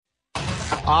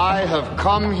I have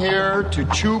come here to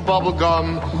chew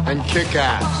bubblegum and kick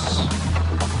ass.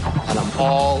 And I'm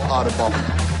all out of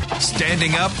bubblegum.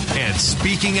 Standing up and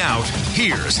speaking out,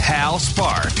 here's Hal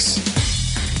Sparks.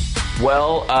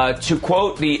 Well, to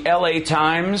quote the LA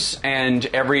Times and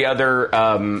every other,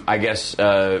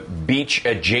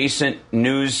 beach-adjacent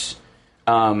news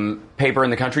paper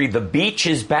in the country, the beach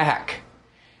is back.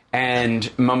 And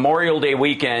Memorial Day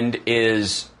weekend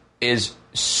is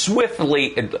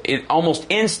swiftly, almost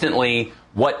instantly,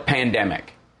 what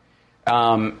pandemic?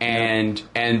 And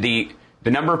the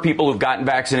number of people who've gotten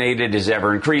vaccinated is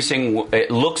ever increasing.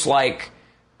 It looks like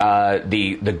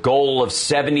the goal of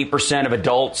 70% of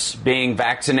adults being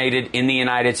vaccinated in the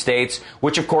United States,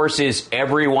 which of course is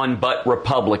everyone but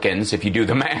Republicans, if you do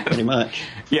the math. Pretty much.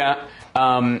 Yeah.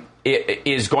 It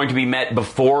is going to be met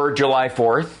before July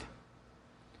 4th.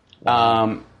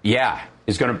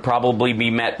 Is going to probably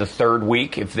be met the third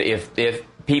week if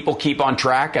people keep on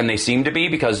track, and they seem to be,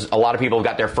 because a lot of people have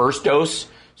got their first dose,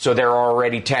 so they're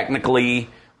already technically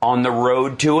on the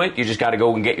road to it. You just got to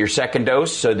go and get your second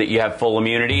dose so that you have full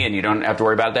immunity and you don't have to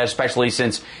worry about that, especially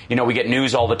since, we get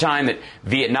news all the time that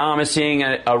Vietnam is seeing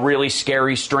a really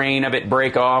scary strain of it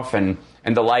break off and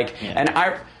the like. Yeah. And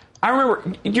I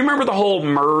remember, do you remember the whole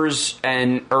MERS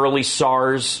and early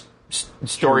SARS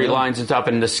storylines and stuff,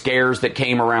 and the scares that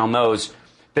came around those,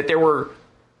 that there were,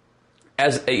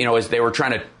 as they were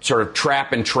trying to sort of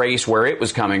trap and trace where it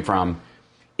was coming from.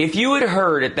 If you had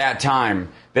heard at that time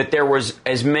that there was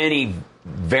as many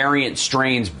variant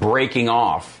strains breaking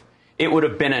off, it would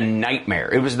have been a nightmare.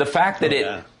 It was the fact that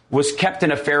it was kept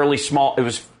in a fairly small, it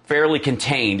was fairly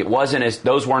contained. It wasn't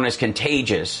those weren't as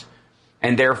contagious,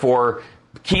 and therefore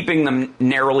keeping them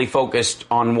narrowly focused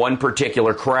on one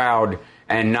particular crowd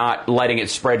and not letting it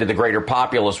spread to the greater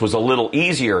populace was a little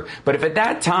easier. But if at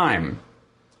that time,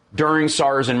 during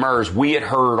SARS and MERS, we had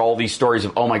heard all these stories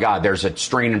of, oh my God, there's a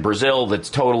strain in Brazil that's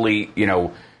totally,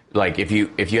 like if you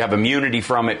have immunity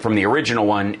from it, from the original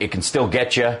one, it can still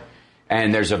get you.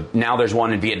 And now there's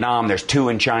one in Vietnam, there's two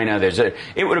in China.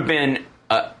 It would have been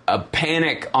a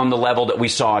panic on the level that we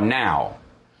saw now.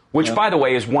 Which, by the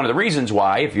way, is one of the reasons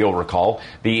why, if you'll recall,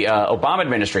 the Obama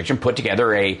administration put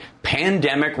together a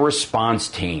pandemic response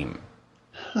team.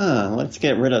 Let's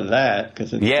get rid of that,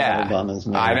 because it's Obama's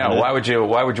name. I know. Why would you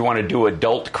want to do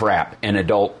adult crap in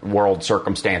adult world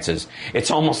circumstances?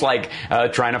 It's almost like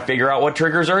trying to figure out what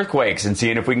triggers earthquakes and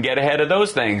seeing if we can get ahead of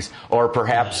those things, or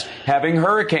perhaps having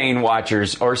hurricane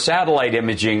watchers or satellite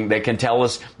imaging that can tell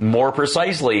us more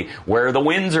precisely where the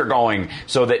winds are going,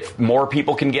 so that more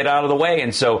people can get out of the way.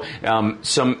 And so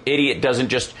some idiot doesn't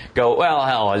just go, well,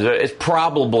 hell, it's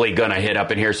probably going to hit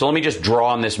up in here, so let me just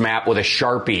draw on this map with a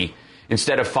Sharpie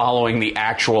instead of following the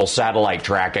actual satellite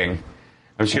tracking.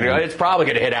 I'm just going to go, it's probably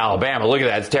going to hit Alabama. Look at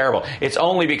that. It's terrible. It's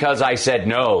only because I said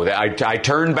no that I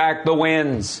turned back the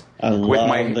winds. I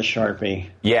love the Sharpie.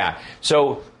 Yeah.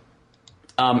 So,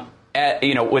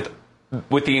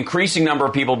 with the increasing number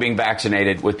of people being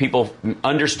vaccinated, with people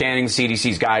understanding the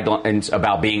CDC's guidelines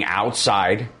about being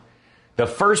outside, the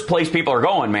first place people are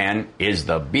going, man, is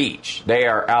the beach. They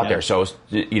are out there. So,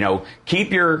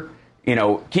 keep your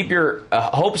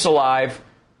hopes alive.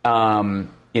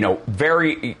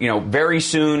 Very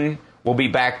soon we'll be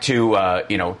back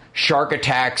to, shark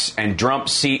attacks and drunk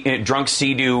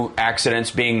sea-doo accidents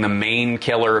being the main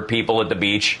killer of people at the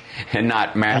beach, and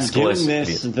not maskless. I do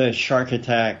miss the shark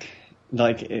attack,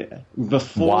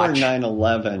 before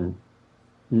 9/11,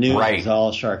 news was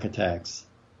all shark attacks.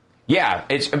 Yeah,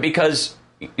 it's because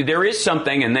there is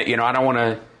something, and I don't want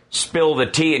to spill the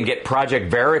tea and get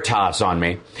Project Veritas on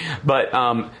me, but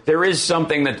there is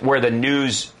something where the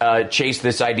news chase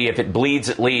this idea: if it bleeds,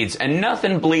 it leads, and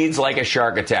nothing bleeds like a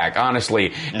shark attack.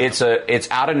 Honestly, it's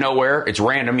out of nowhere, it's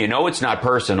random. It's not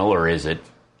personal, or is it?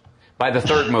 By the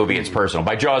third movie, it's personal.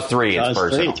 By Jaws 3, it's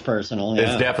personal. It's personal. Yeah.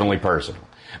 It's definitely personal.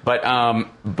 But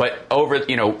over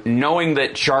knowing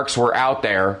that sharks were out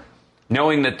there,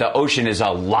 knowing that the ocean is a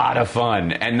lot of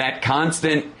fun, and that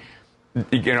constant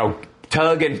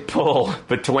tug and play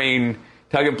between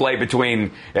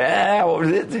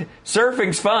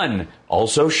surfing's fun,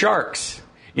 also sharks,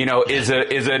 is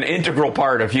an integral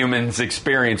part of humans'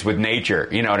 experience with nature.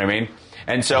 You know what I mean?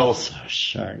 And so also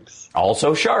sharks. I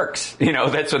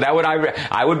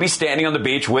would be standing on the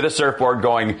beach with a surfboard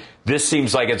going, this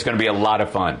seems like it's going to be a lot of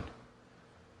fun.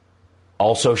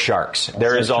 Also sharks.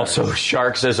 There is also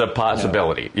sharks as a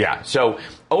possibility. Yeah. So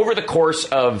over the course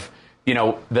of,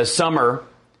 the summer,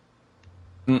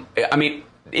 I mean,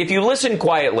 if you listen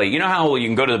quietly, you know how you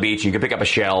can go to the beach, you can pick up a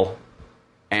shell,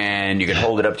 and you can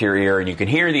hold it up to your ear, and you can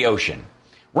hear the ocean.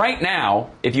 Right now,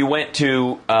 if you went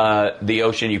to the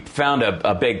ocean, you found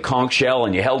a big conch shell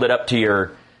and you held it up to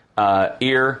your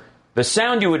ear, the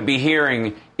sound you would be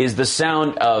hearing is the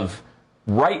sound of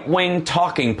right-wing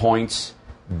talking points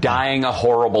dying a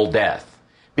horrible death.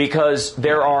 Because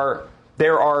there are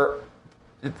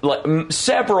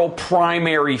several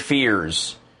primary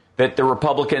fears that the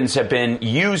Republicans have been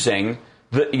using,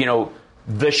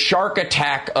 the shark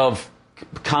attack of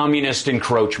communist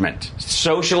encroachment.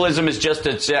 Socialism is just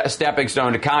a stepping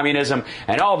stone to communism,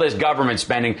 and all this government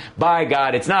spending, by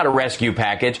God, it's not a rescue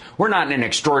package. We're not in an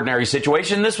extraordinary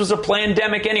situation. This was a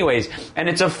pandemic anyways, and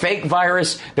it's a fake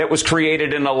virus that was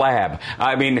created in a lab.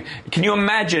 I mean, can you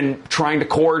imagine trying to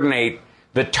coordinate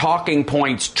the talking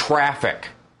points traffic?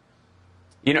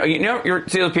 You're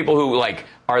see those people who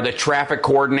are the traffic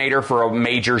coordinator for a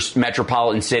major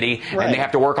metropolitan city, right, and they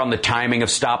have to work on the timing of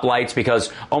stoplights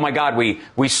because, oh my God,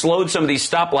 we slowed some of these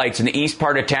stoplights in the east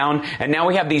part of town, and now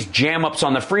we have these jam-ups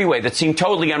on the freeway that seem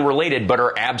totally unrelated, but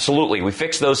are absolutely. We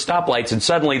fix those stoplights, and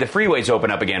suddenly the freeways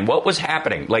open up again. What was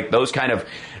happening? Those kind of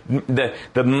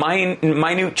the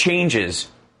minute changes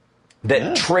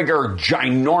that trigger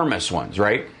ginormous ones,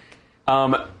 right?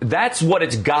 That's what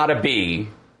it's got to be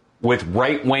with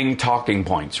right-wing talking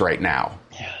points right now.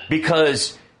 Yeah.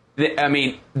 Because,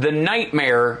 the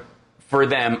nightmare for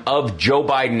them of Joe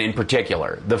Biden in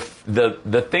particular, the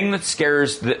thing that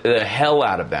scares the hell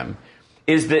out of them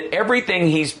is that everything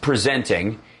he's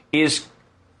presenting is,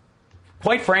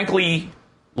 quite frankly,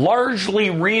 largely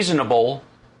reasonable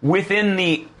within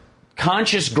the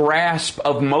conscious grasp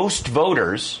of most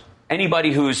voters.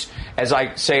 Anybody who's, as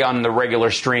I say on the regular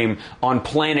stream, on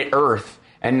planet Earth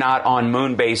and not on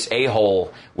Moonbase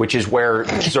a-hole, which is where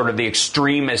sort of the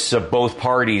extremists of both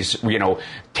parties,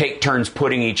 take turns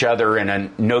putting each other in a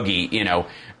noogie,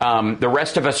 The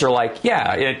rest of us are like,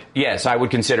 yes, I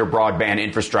would consider broadband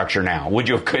infrastructure now. Would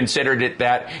you have considered it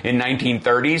that in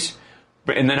 1930s?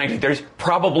 In the 1930s?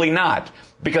 Probably not,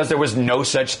 because there was no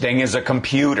such thing as a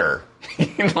computer.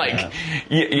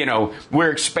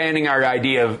 We're expanding our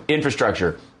idea of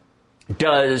infrastructure.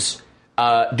 Do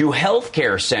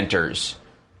healthcare centers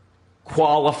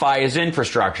qualify as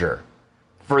infrastructure?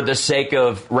 For the sake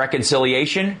of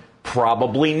reconciliation?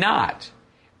 Probably not.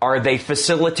 Are they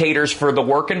facilitators for the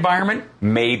work environment?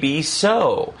 Maybe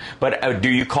so. But do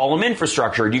you call them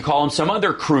infrastructure? Do you call them some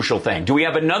other crucial thing? Do we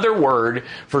have another word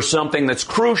for something that's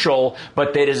crucial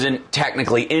but that isn't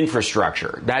technically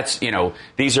infrastructure? That's,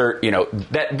 these are,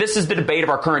 this is the debate of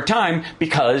our current time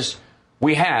because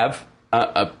we have,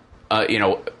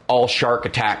 all shark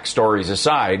attack stories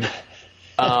aside,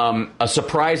 a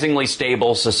surprisingly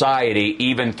stable society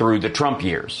even through the Trump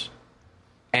years.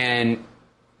 And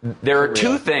there are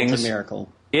two things. It's a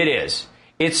miracle. It is.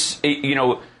 It's,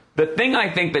 the thing I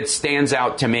think that stands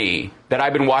out to me that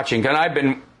I've been watching, because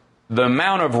the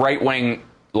amount of right-wing,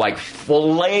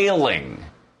 flailing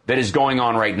that is going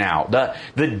on right now.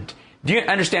 Do you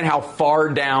understand how far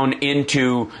down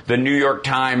into the New York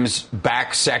Times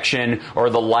back section or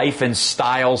the Life and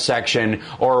Style section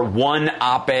or one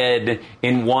op-ed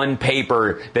in one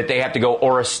paper that they have to go,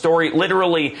 or a story?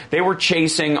 Literally, they were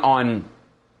chasing on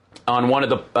one of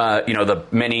the, the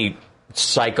many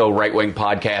psycho right-wing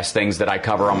podcast things that I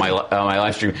cover on my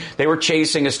live stream. They were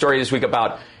chasing a story this week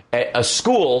about a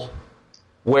school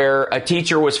where a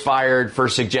teacher was fired for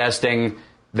suggesting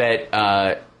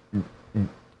that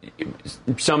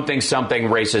something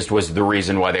racist was the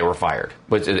reason why they were fired.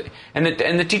 And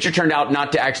the teacher turned out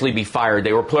not to actually be fired.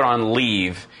 They were put on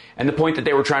leave. And the point that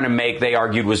they were trying to make, they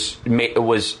argued, was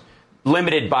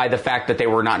limited by the fact that they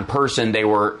were not in person. They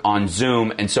were on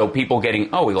Zoom. And so people getting,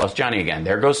 oh, we lost Johnny again.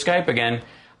 There goes Skype again.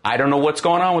 I don't know what's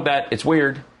going on with that. It's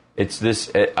weird. It's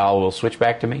this. I'll switch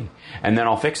back to me. And then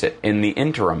I'll fix it in the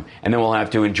interim. And then we'll have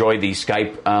to enjoy the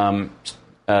Skype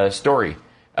story.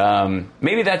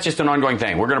 Maybe that's just an ongoing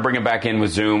thing. We're going to bring him back in with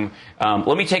Zoom.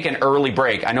 Let me take an early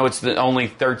break. I know it's only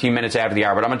 13 minutes after the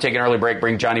hour, but I'm going to take an early break,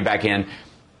 bring Johnny back in,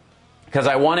 because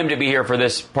I want him to be here for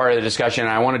this part of the discussion,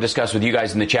 and I want to discuss with you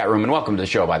guys in the chat room. And welcome to the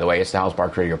show, by the way. It's the Hal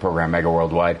Sparks Radio program, Mega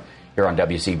Worldwide, here on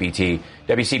WCPT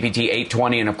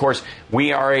 820. And, of course,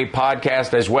 we are a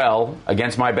podcast as well,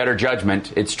 against my better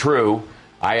judgment. It's true.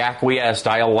 I acquiesced.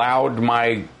 I allowed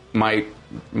my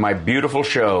beautiful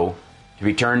show to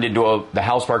be turned into the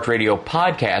Hal Sparks Radio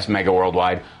podcast, Mega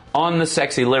Worldwide, on the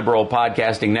Sexy Liberal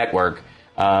Podcasting Network,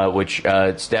 which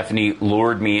Stephanie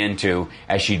lured me into,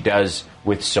 as she does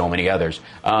with so many others.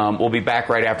 We'll be back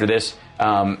right after this.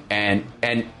 And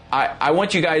I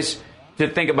want you guys to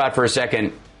think about for a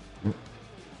second,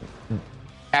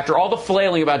 after all the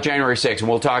flailing about January 6th, and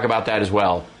we'll talk about that as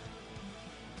well,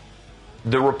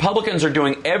 the Republicans are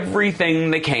doing everything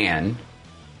they can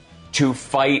to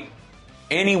fight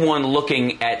anyone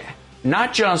looking at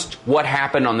not just what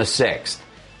happened on the 6th,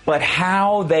 but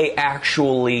how they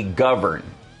actually govern.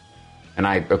 And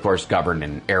I, of course, govern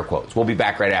in air quotes. We'll be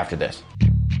back right after this.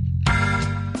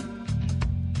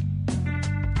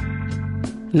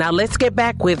 Now let's get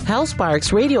back with Hal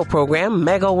Sparks' radio program,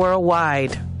 Mega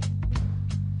Worldwide.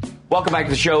 Welcome back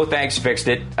to the show. Thanks, Fixed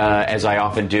It, as I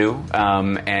often do.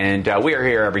 And we are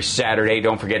here every Saturday.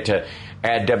 Don't forget to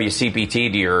add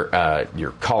WCPT to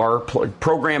your car.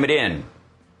 Program it in.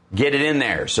 Get it in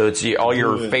there. So it's all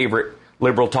your favorite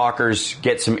liberal talkers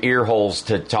get some ear holes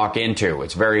to talk into.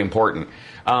 It's very important.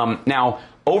 Now,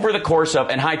 over the course of,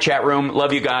 and hi, chat room.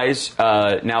 Love you guys.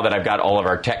 Now that I've got all of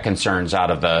our tech concerns out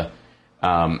of the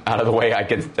way, I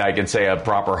can say a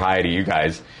proper hi to you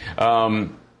guys.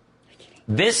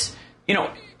 This,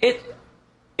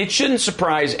 it shouldn't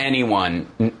surprise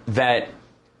anyone that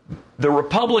the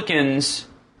Republicans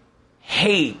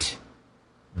hate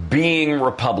being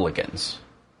Republicans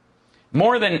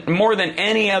more than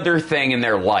any other thing in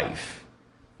their life.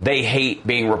 They hate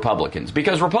being Republicans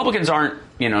because Republicans aren't,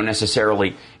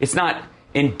 necessarily. It's not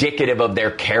indicative of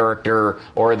their character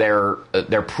or their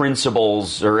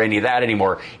principles or any of that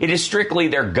anymore. It is strictly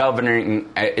their governing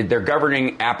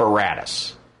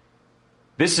apparatus.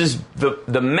 This is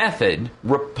the method.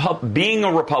 Being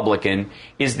a Republican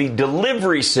is the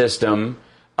delivery system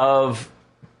of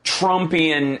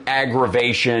Trumpian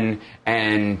aggravation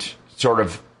and sort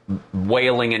of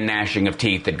wailing and gnashing of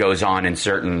teeth that goes on in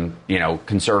certain,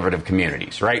 conservative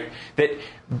communities, right? That,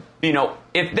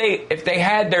 if they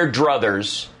had their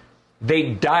druthers,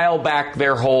 they'd dial back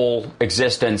their whole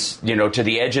existence, to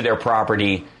the edge of their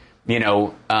property,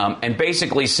 and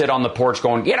basically sit on the porch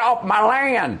going, "Get off my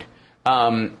land."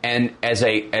 And as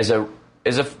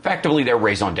effectively their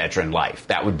raison d'etre in life,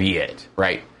 that would be it,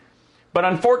 right? But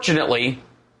unfortunately,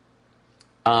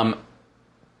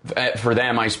 for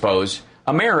them, I suppose,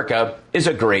 America is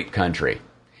a great country.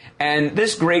 And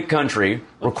this great country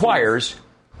requires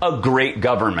a great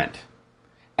government.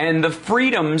 And the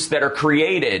freedoms that are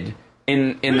created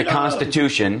in the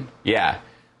Constitution,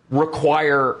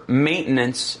 require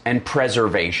maintenance and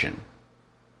preservation,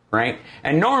 right?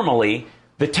 And normally,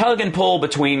 the tug and pull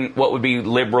between what would be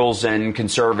liberals and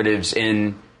conservatives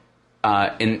in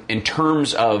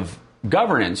terms of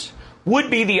governance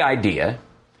would be the idea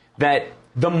that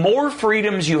the more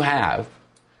freedoms you have,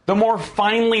 the more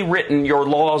finely written your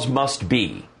laws must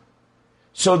be,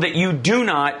 so that you do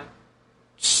not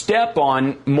step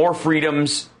on more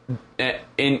freedoms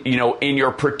in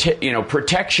your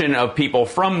protection of people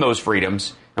from those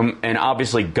freedoms. And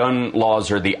obviously, gun laws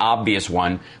are the obvious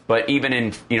one. But even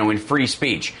in free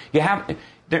speech,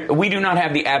 we do not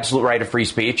have the absolute right of free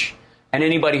speech. And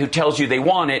anybody who tells you they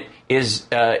want it is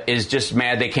just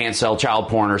mad they can't sell child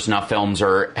porn or snuff films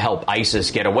or help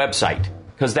ISIS get a website.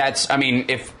 Because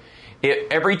if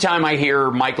every time I hear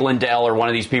Mike Lindell or one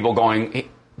of these people going,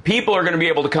 people are going to be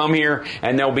able to come here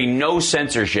and there'll be no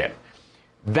censorship.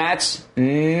 That's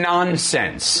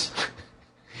nonsense.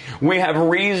 We have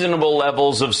reasonable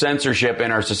levels of censorship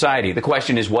in our society. The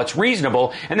question is, what's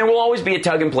reasonable? And there will always be a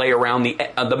tug and play around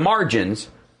the margins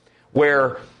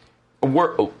where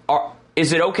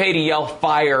is it okay to yell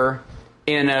fire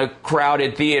in a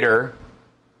crowded theater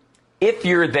if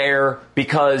you're there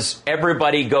because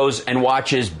everybody goes and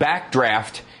watches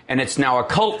Backdraft and it's now a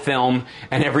cult film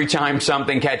and every time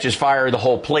something catches fire, the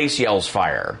whole place yells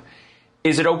fire?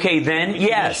 Is it okay then?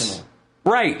 Yes.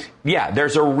 Right. Yeah,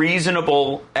 there's a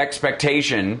reasonable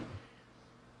expectation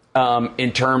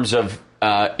in terms of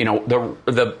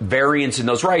the variance in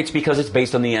those rights because it's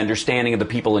based on the understanding of the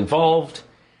people involved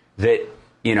that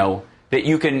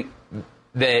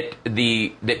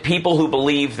people who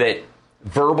believe that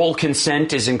verbal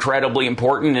consent is incredibly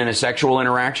important in a sexual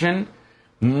interaction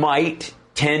might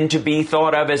tend to be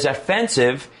thought of as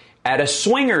offensive at a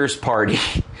swingers party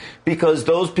because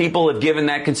those people have given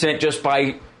that consent just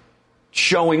by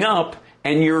showing up,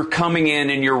 and you're coming in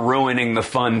and you're ruining the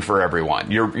fun for everyone.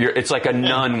 It's like a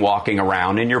nun walking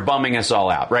around and you're bumming us all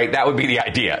out, right? That would be the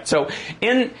idea. So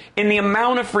in the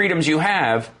amount of freedoms you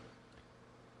have,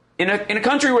 in a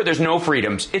country where there's no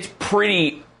freedoms, it's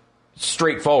pretty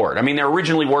straightforward. I mean, there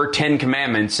originally were 10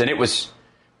 commandments, and it was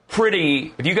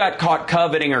pretty, if you got caught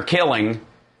coveting or killing,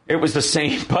 it was the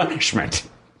same punishment.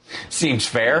 Seems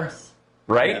fair,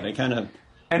 right? Yeah, they kind of,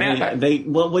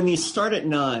 when you start at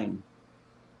 9,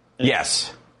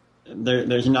 yes,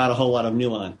 there's not a whole lot of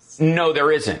nuance. No,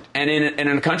 there isn't. And in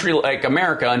a country like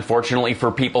America, unfortunately,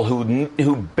 for people who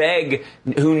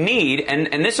need,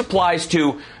 and this applies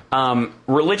to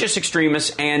religious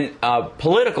extremists and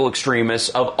political extremists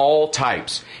of all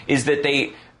types, is that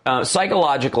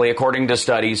psychologically, according to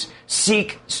studies,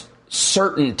 seek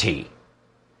certainty.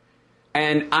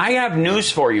 And I have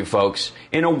news for you, folks.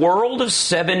 In a world of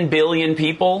 7 billion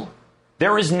people,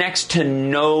 there is next to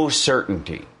no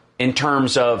certainty in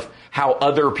terms of how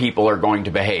other people are going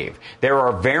to behave. There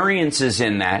are variances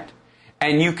in that,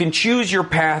 and you can choose your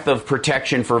path of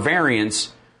protection for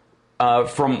variance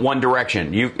from one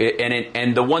direction.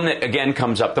 And the one that, again,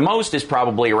 comes up the most is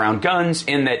probably around guns,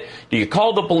 in that, do you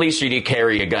call the police or do you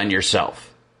carry a gun yourself?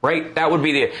 Right? That would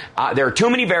be there are too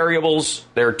many variables.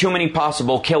 There are too many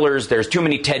possible killers. There's too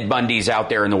many Ted Bundys out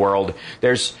there in the world.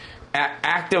 There's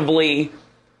actively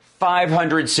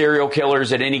 500 serial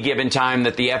killers at any given time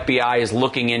that the FBI is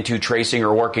looking into tracing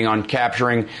or working on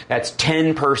capturing. That's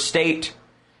 10 per state.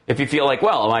 If you feel like,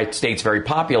 well, my state's very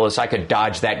populous, I could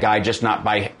dodge that guy just not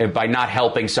by not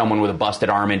helping someone with a busted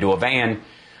arm into a van.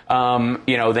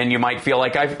 Then you might feel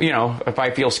like if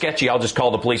I feel sketchy, I'll just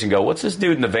call the police and go, what's this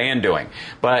dude in the van doing?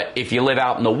 But if you live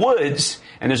out in the woods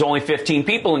and there's only 15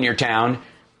 people in your town,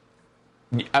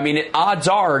 I mean, odds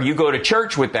are you go to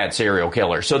church with that serial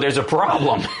killer. So there's a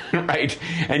problem, right?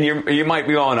 And you might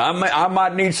be going, I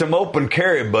might need some open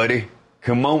carry, buddy.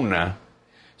 Come on now.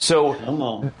 So come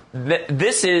on.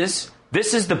 This is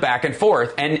the back and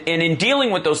forth. And in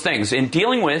dealing with those things, in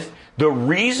dealing with the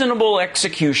reasonable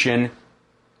execution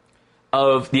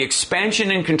of the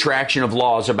expansion and contraction of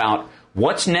laws about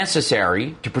what's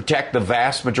necessary to protect the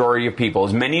vast majority of people,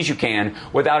 as many as you can,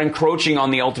 without encroaching on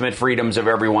the ultimate freedoms of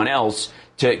everyone else,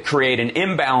 to create an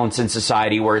imbalance in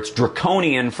society where it's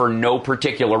draconian for no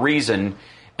particular reason,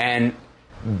 and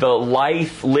the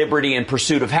life, liberty, and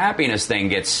pursuit of happiness thing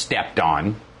gets stepped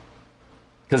on.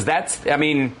 Because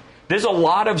there's a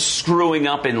lot of screwing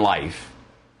up in life.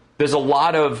 There's a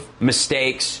lot of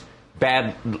mistakes,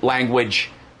 bad language,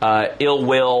 ill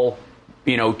will,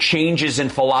 changes in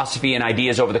philosophy and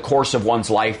ideas over the course of one's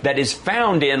life that is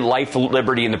found in life,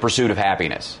 liberty, and the pursuit of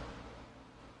happiness.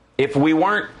 If we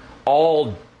weren't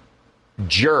all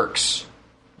jerks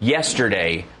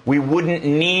yesterday, we wouldn't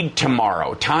need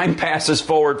tomorrow. Time passes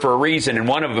forward for a reason, and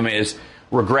one of them is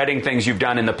regretting things you've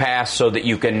done in the past so that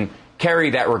you can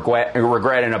carry that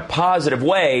regret in a positive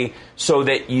way so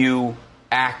that you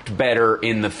act better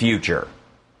in the future.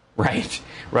 Right?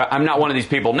 I'm not one of these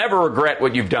people. Never regret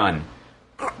what you've done.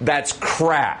 That's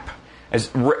crap.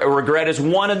 Regret is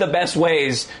one of the best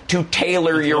ways to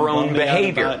tailor your own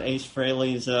behavior. About Ace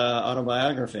Frehley's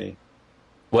autobiography.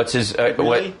 What's his?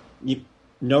 Really?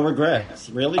 No regrets.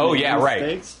 Really? Oh, yeah,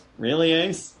 mistakes? Right. Really,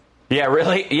 Ace? Yeah,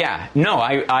 really? Yeah. No,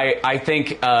 I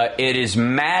think it is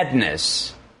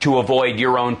madness to avoid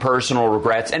your own personal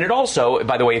regrets. And it also,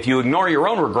 by the way, if you ignore your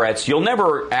own regrets, you'll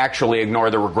never actually ignore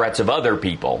the regrets of other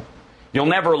people. You'll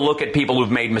never look at people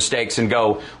who've made mistakes and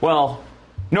go, well,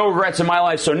 no regrets in my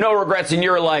life, so no regrets in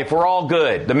your life. We're all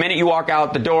good. The minute you walk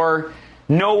out the door,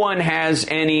 no one has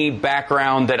any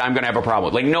background that I'm going to have a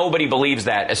problem with. Like, nobody believes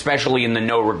that, especially in the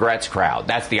no regrets crowd.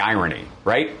 That's the irony,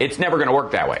 right? It's never going to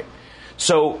work that way.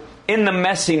 So in the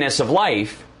messiness of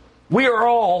life, we are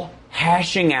all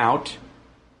hashing out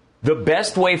the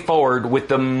best way forward with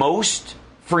the most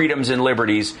freedoms and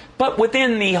liberties, but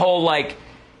within the whole,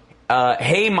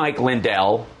 hey, Mike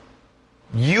Lindell,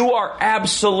 you are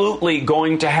absolutely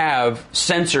going to have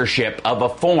censorship of a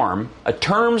form, a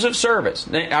terms of service.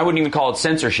 I wouldn't even call it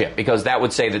censorship, because that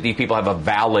would say that these people have a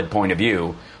valid point of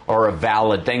view or a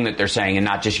valid thing that they're saying and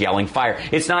not just yelling fire.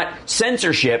 It's not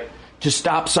censorship to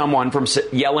stop someone from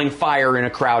yelling fire in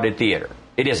a crowded theater.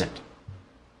 It isn't.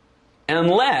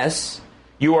 Unless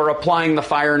you are applying the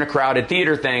fire in a crowded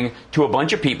theater thing to a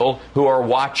bunch of people who are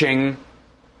watching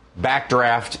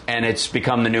Backdraft and it's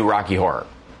become the new Rocky Horror.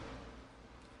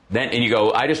 And you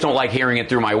go, I just don't like hearing it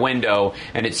through my window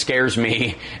and it scares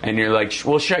me. And you're like,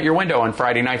 well, shut your window on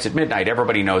Friday nights at midnight.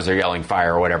 Everybody knows they're yelling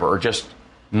fire or whatever. Or just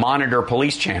monitor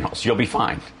police channels. You'll be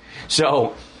fine.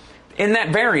 So in that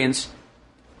variance,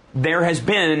 there has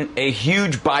been a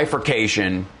huge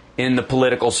bifurcation in the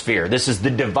political sphere. This is the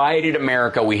divided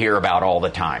America we hear about all the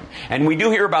time. And we do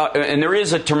hear about, and there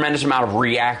is a tremendous amount of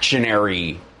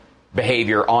reactionary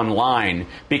behavior online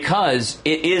because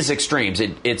it is extremes.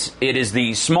 It is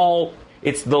the small,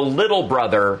 it's the little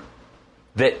brother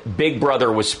that Big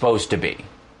Brother was supposed to be.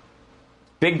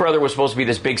 Big Brother was supposed to be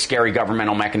this big, scary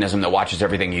governmental mechanism that watches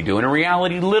everything you do. And in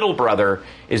reality, Little Brother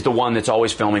is the one that's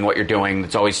always filming what you're doing,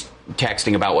 that's always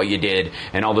texting about what you did,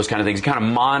 and all those kind of things, kind of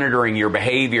monitoring your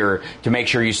behavior to make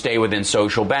sure you stay within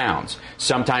social bounds.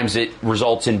 Sometimes it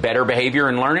results in better behavior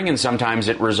and learning, and sometimes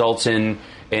it results in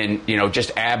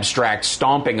just abstract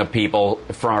stomping of people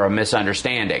for a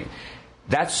misunderstanding.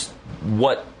 That's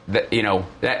what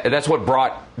that's what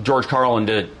brought George Carlin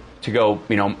to to go,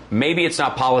 maybe it's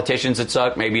not politicians that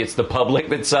suck, maybe it's the public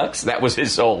that sucks. That was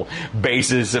his whole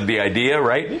basis of the idea,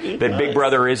 right? That Big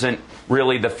Brother isn't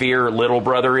really the fear Little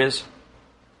Brother is.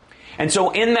 And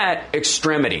so in that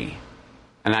extremity,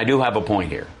 and I do have a point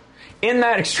here, in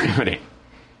that extremity,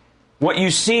 what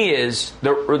you see is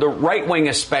the right wing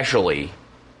especially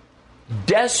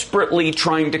desperately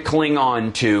trying to cling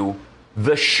on to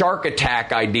the shark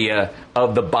attack idea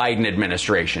of the Biden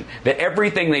administration. That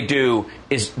everything they do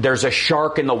is there's a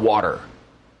shark in the water.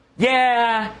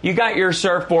 Yeah, you got your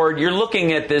surfboard. You're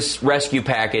looking at this rescue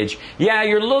package. Yeah,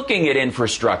 you're looking at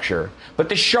infrastructure. But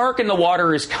the shark in the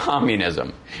water is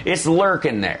communism. It's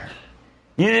lurking there.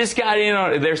 You just got,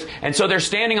 and so they're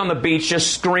standing on the beach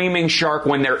just screaming shark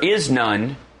when there is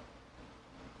none.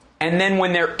 And then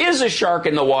when there is a shark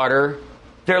in the water,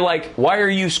 they're like, why are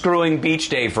you screwing beach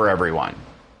day for everyone?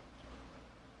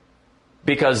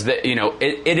 Because,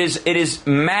 it is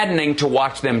maddening to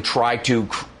watch them try to,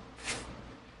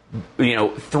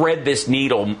 thread this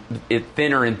needle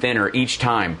thinner and thinner each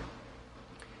time.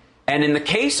 And in the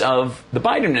case of the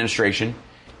Biden administration,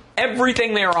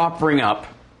 everything they are offering up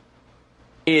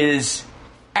is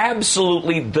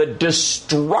absolutely the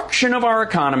destruction of our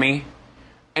economy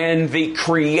and the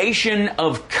creation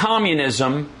of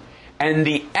communism and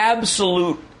the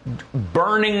absolute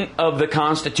burning of the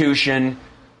Constitution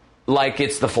like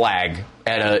it's the flag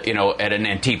at an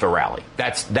Antifa rally.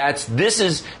 This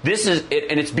is it,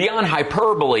 and it's beyond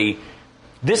hyperbole.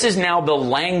 This is now the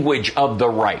language of the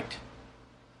right.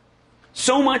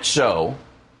 So much so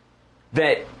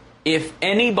that if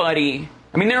anybody,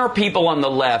 there are people on the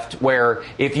left where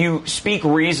if you speak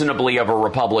reasonably of a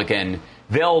Republican,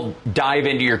 they'll dive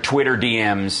into your Twitter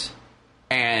DMs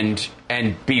and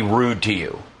be rude to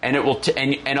you, and it will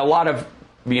and a lot of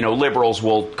liberals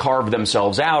will carve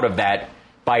themselves out of that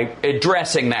by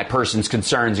addressing that person's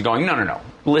concerns and going, no,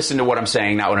 listen to what I'm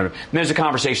saying, not what I'm. And there's a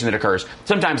conversation that occurs.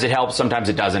 Sometimes it helps, sometimes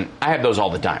it doesn't. I have those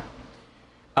all the time.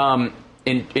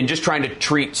 In just trying to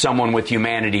treat someone with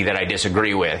humanity that I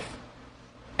disagree with,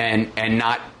 and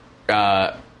not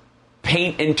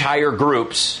paint entire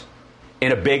groups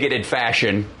in a bigoted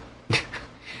fashion.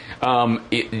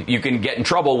 You can get in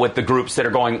trouble with the groups that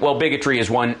are going, well, bigotry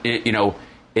is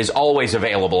is always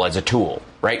available as a tool,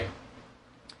 right?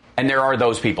 And there are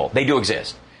those people. They do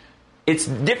exist. It's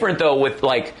different, though, with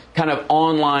kind of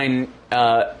online,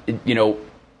 thought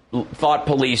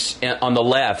police on the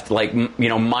left,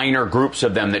 minor groups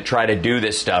of them that try to do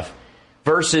this stuff,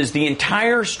 versus the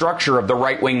entire structure of the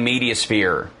right-wing media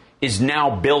sphere is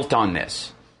now built on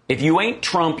this. If you ain't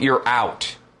Trump, you're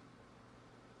out.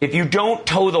 If you don't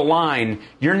toe the line,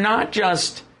 you're not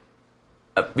just,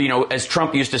 as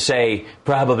Trump used to say,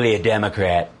 probably a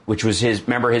Democrat, which was his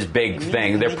big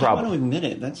thing. They're probably want to admit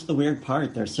it. That's the weird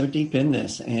part. They're so deep in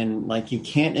this, and you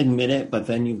can't admit it, but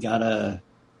then you've got to.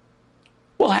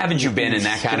 Well, haven't you been in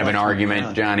that kind of an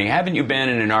argument, Johnny? Haven't you been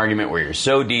in an argument where you're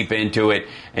so deep into it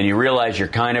and you realize you're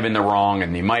kind of in the wrong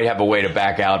and you might have a way to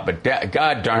back out, but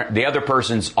God darn, the other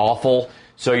person's awful,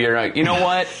 so you're like, you know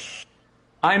what?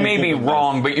 I may be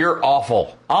wrong, but you're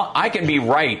awful. I can be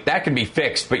right. That can be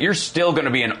fixed, but you're still going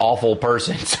to be an awful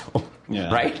person,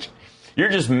 right? You're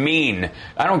just mean.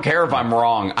 I don't care if I'm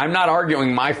wrong. I'm not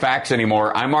arguing my facts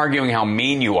anymore. I'm arguing how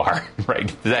mean you are,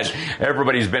 right? That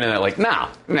everybody's been in that nah,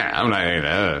 I'm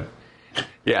not.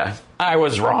 Yeah, I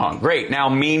was wrong. Great. Now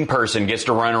mean person gets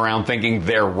to run around thinking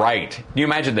they're right. Can you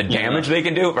imagine the damage they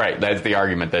can do? Right. That's the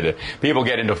argument that people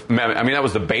get into. That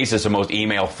was the basis of most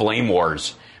email flame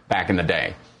wars back in the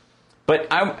day. But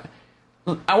I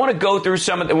want to go through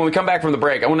some of the, when we come back from the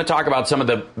break, I want to talk about some of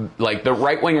the the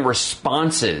right-wing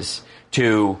responses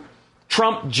to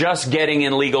Trump just getting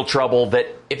in legal trouble that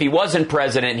if he wasn't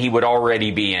president, he would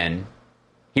already be in.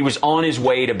 He was on his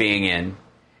way to being in.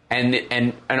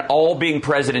 And all being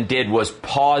president did was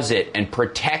pause it and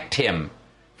protect him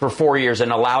for 4 years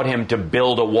and allowed him to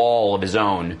build a wall of his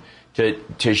own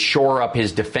to shore up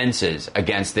his defenses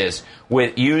against this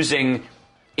with using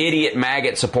idiot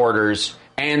maggot supporters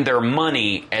and their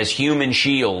money as human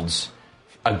shields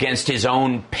against his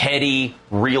own petty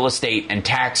real estate and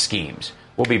tax schemes.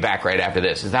 We'll be back right after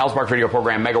this. It's the Hal Sparks radio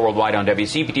program, Mega Worldwide on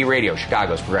WCPT Radio,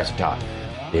 Chicago's Progressive Talk.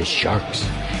 There's sharks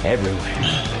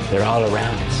everywhere. They're all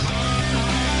around us.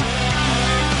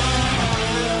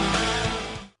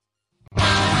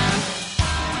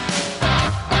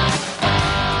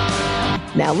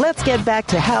 Now let's get back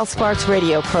to Hal Sparks'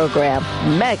 radio program,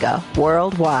 Mega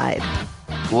Worldwide.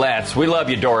 We love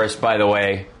you, Doris, by the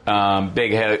way.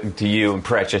 Big hug to you and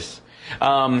Precious.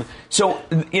 The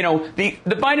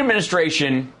Biden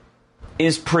administration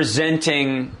is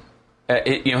presenting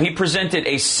he presented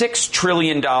a $6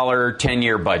 trillion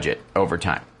 10-year budget over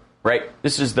time, right?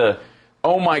 This is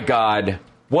oh my God,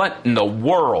 what in the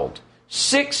world?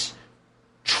 $6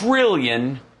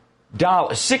 trillion.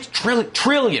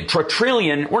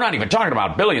 Trillion. We're not even talking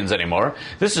about billions anymore.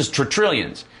 This is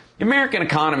trillions. The American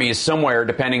economy is somewhere,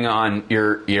 depending on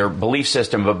your belief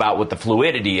system about what the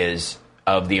fluidity is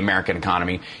of the American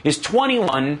economy, is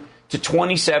 21 to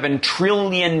 $27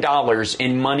 trillion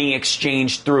in money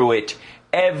exchanged through it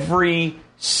every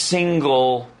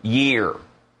single year.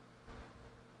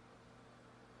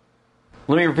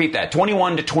 Let me repeat that.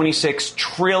 21 to $26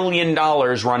 trillion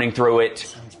running through it.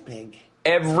 Sounds big.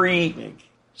 Every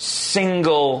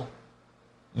single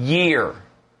year.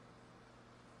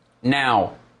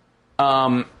 Now,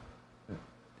 $6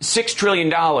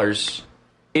 trillion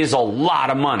is a lot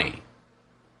of money.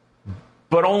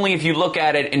 But only if you look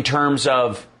at it in terms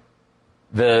of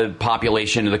the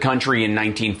population of the country in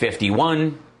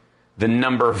 1951, the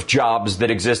number of jobs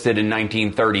that existed in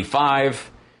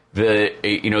 1935,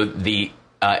 the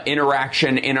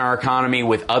interaction in our economy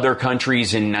with other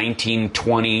countries in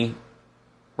 1920,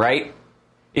 right?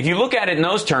 If you look at it in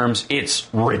those terms, it's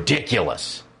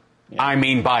ridiculous. Yeah. I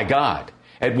mean, by God.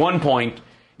 At one point,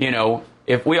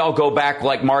 if we all go back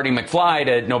like Marty McFly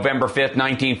to November 5th,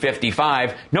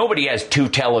 1955, nobody has 2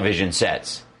 television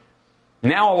sets.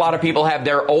 Now a lot of people have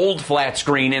their old flat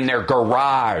screen in their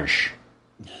garage.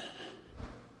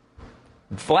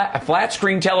 Flat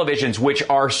screen televisions, which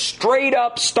are straight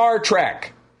up Star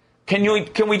Trek.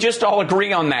 Can we just all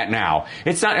agree on that now?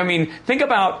 It's not, think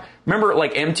about, remember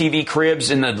like MTV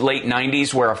Cribs in the late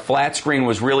 90s where a flat screen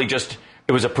was really just,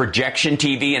 it was a projection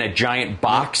TV in a giant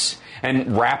box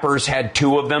and rappers had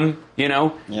 2 of them,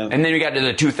 Yep. And then we got to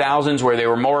the 2000s where they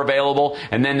were more available.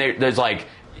 And then there's like,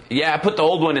 yeah, put the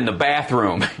old one in the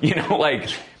bathroom, you know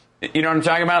what I'm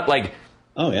talking about? Like,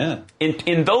 oh yeah.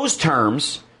 In those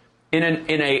terms, in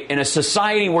a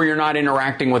society where you're not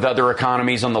interacting with other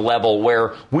economies on the level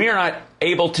where we are not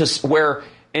able to, where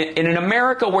in an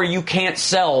America where you can't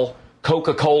sell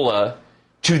Coca-Cola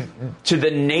to the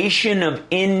nation of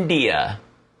India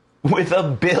with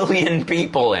 1 billion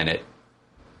people in it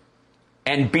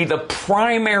and be the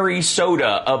primary soda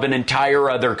of an entire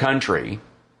other country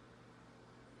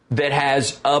that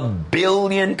has 1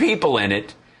 billion people in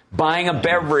it, buying a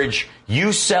beverage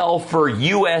you sell for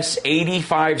US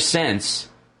 85 cents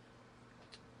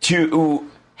to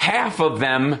half of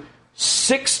them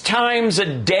 6 times a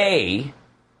day.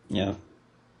 Yeah.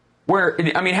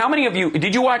 How many of you,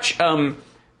 did you watch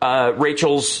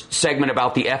Rachel's segment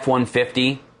about the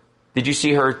F-150? Did you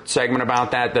see her segment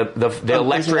about that? The electric. It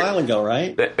was a while ago,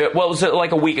 right? Well, it was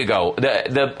like a week ago.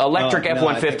 The electric F-150.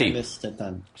 I think I missed it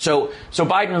then. So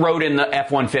Biden wrote in the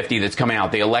F-150 that's coming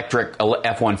out, the electric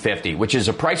F-150, which is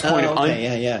a price point of.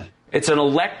 Yeah. It's an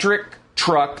electric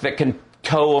truck that can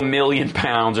tow 1 million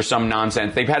pounds or some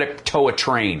nonsense. They've had to tow a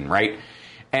train, right?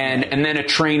 And then a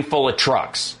train full of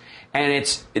trucks. And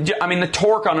the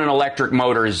torque on an electric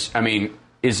motor is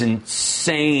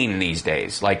insane these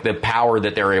days, like the power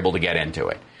that they're able to get into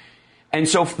it. And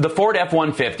so the Ford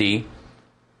F-150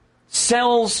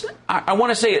 sells, I want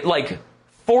to say like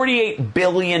 $48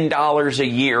 billion a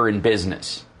year in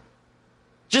business.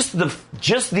 Just the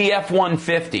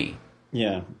F-150.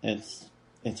 Yeah, it's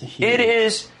a huge. It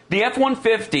is, the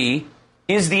F-150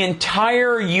 is the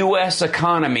entire U.S.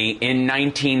 economy in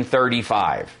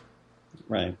 1935.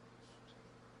 Right.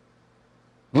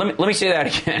 Let me say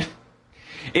that again.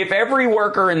 If every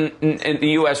worker in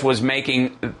the U.S. was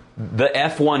making the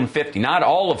F-150, not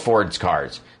all of Ford's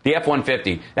cars, the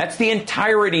F-150, that's the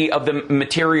entirety of the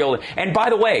material. And by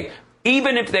the way,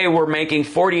 even if they were making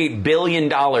 $48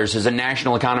 billion as a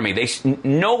national economy,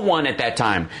 no one at that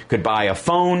time could buy a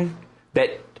phone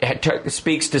that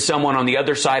speaks to someone on the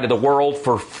other side of the world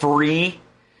for free.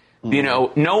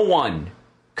 Mm-hmm. No one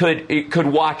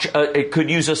could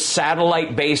use a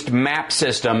satellite-based map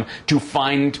system to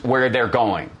find where they're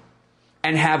going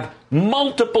and have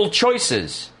multiple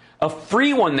choices. A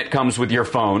free one that comes with your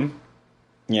phone,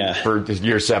 for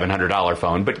your $700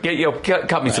 phone, but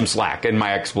cut me some slack in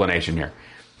my explanation here.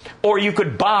 Or you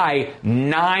could buy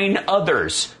 9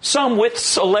 others, some with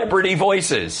celebrity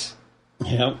voices.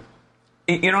 Yep.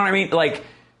 You know what I mean? Like,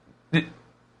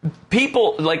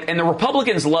 people, and the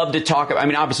Republicans love to talk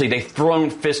about, obviously they've thrown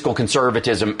fiscal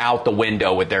conservatism out the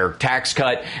window with their tax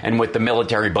cut and with the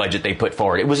military budget they put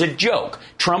forward. It was a joke.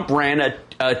 Trump ran a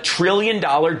 $1 trillion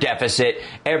deficit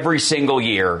every single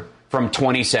year from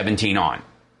 2017 on.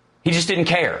 He just didn't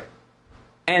care.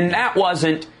 And that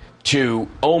wasn't to,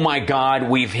 oh my God,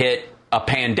 we've hit a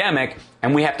pandemic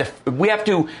and we have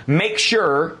to make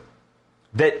sure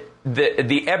that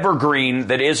the evergreen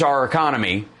that is our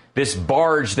economy, this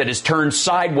barge that is turned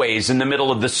sideways in the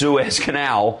middle of the Suez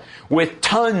Canal with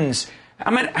tons.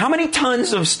 How many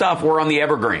tons of stuff were on the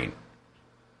evergreen?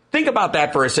 Think about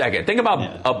that for a second. Think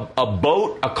about a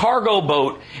boat, a cargo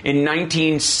boat in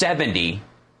 1970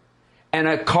 and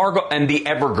the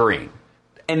evergreen.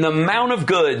 And the amount of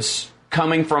goods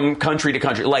coming from country to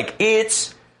country, like,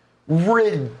 it's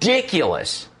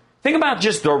ridiculous. Think about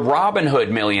just the Robinhood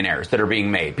millionaires that are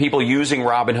being made. People using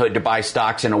Robinhood to buy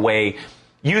stocks in a way,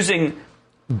 using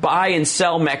buy and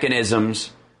sell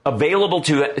mechanisms available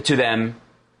to them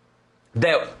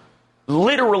that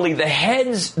literally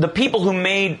the people who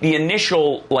made the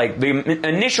initial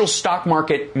stock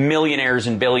market millionaires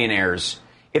and billionaires,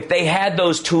 if they had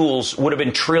those tools, would have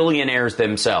been trillionaires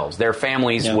themselves. Their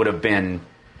families would have been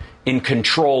in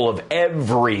control of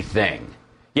everything.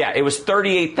 Yeah, it was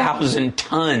 38,000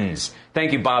 tons.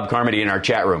 Thank you, Bob Carmody, in our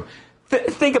chat room.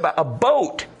 Think about a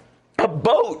boat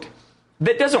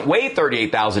that doesn't weigh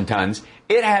 38,000 tons.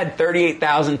 It had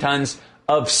 38,000 tons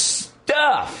of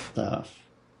stuff.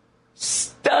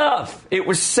 It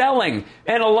was selling.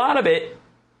 And a lot of it,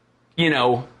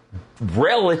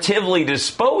 relatively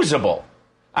disposable.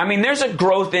 I mean, there's a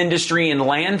growth industry in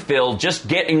landfill just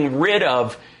getting rid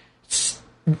of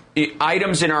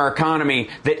items in our economy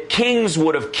that kings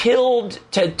would have killed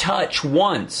to touch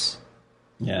once.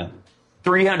 Yeah.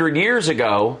 300 years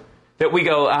ago, that we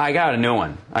go, I got a new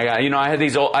one. I had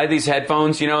these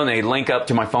headphones, and they link up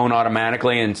to my phone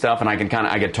automatically and stuff, and I can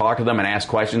talk to them and ask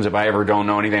questions if I ever don't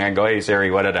know anything. I can go, hey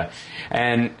Siri, what did I?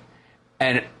 And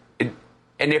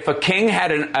if a king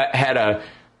had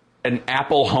an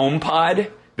Apple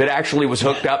HomePod that actually was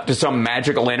hooked up to some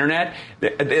magical internet,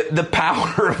 the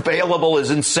power available is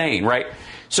insane, right?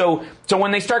 So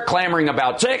when they start clamoring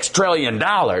about $6 trillion,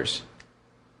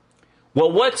 well,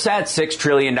 what's that $6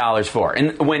 trillion for?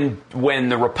 And when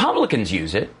the Republicans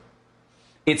use it,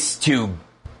 it's to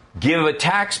give a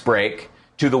tax break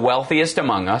to the wealthiest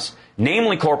among us,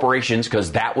 namely corporations,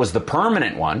 because that was the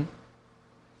permanent one.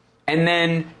 And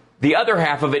then the other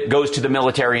half of it goes to the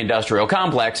military-industrial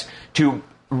complex to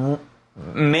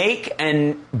make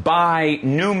and buy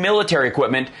new military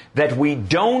equipment that we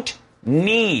don't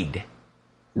need.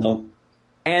 No.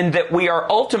 And that we are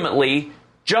ultimately,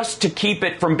 just to keep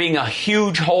it from being a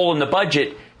huge hole in the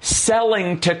budget,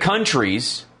 selling to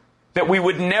countries that we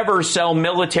would never sell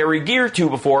military gear to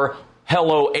before.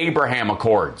 Hello, Abraham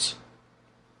Accords.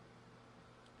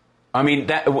 I mean,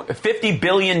 that $50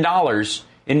 billion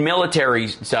in military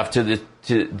stuff to the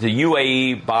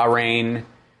UAE, Bahrain,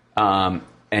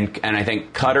 and I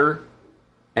think Qatar.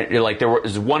 And like there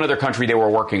was one other country they were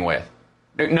working with.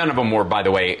 None of them were, by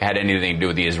the way, had anything to do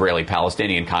with the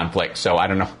Israeli-Palestinian conflict. So I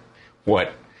don't know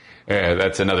what.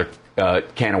 That's another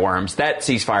can of worms. That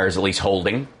ceasefire is at least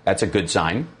holding. That's a good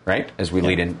sign, right? As we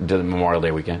lead into the Memorial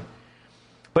Day weekend.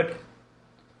 But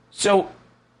so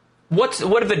what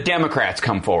have the Democrats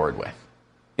come forward with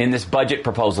in this budget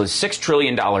proposal? This $6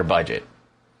 trillion budget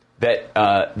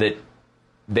that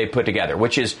they put together,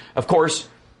 which is, of course,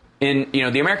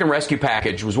 the American Rescue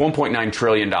Package was $1.9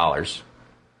 trillion.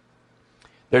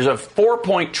 There's a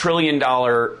 $4 trillion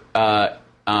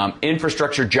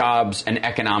infrastructure, jobs, and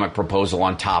economic proposal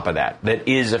on top of that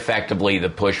is effectively the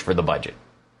push for the budget.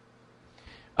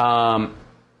 The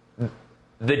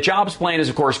jobs plan is,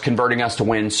 of course, converting us to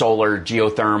wind, solar,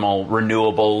 geothermal,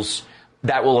 renewables.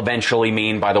 That will eventually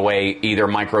mean, by the way, either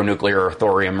micronuclear or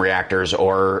thorium reactors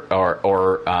or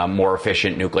more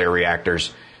efficient nuclear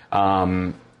reactors.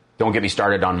 Don't get me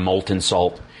started on molten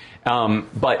salt.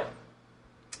 But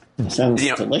it sounds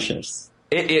delicious.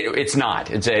 It's not.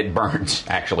 It burns,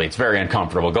 actually. It's very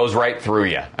uncomfortable. It goes right through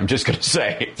you. I'm just going to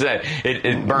say.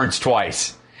 It burns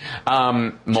twice.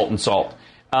 Molten salt.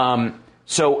 There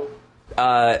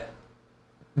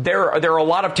are a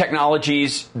lot of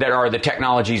technologies that are the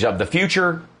technologies of the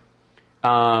future,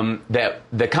 that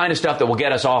the kind of stuff that will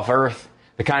get us off Earth,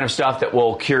 the kind of stuff that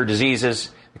will cure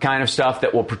diseases, the kind of stuff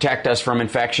that will protect us from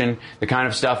infection, the kind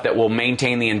of stuff that will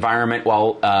maintain the environment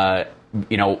while,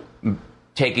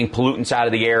 taking pollutants out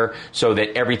of the air so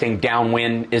that everything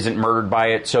downwind isn't murdered by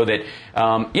it. So that,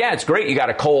 it's great. You got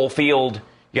a coal field,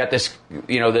 you got this,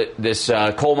 this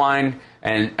coal mine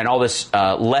and all this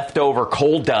leftover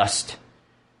coal dust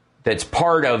that's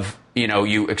part of,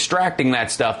 you extracting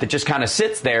that stuff that just kind of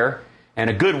sits there, and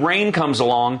a good rain comes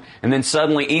along, and then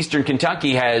suddenly Eastern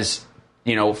Kentucky has,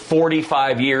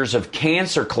 45 years of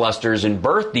cancer clusters and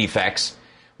birth defects.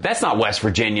 That's not West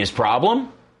Virginia's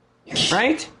problem,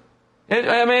 right?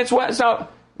 It's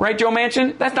not, right, Joe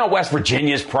Manchin? That's not West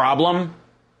Virginia's problem.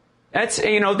 That's,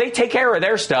 they take care of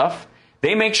their stuff.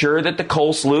 They make sure that the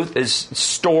coal sleuth is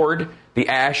stored, the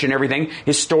ash and everything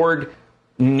is stored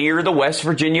near the West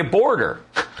Virginia border.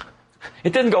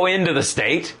 It doesn't go into the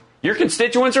state. Your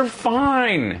constituents are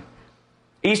fine.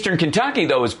 Eastern Kentucky,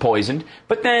 though, is poisoned.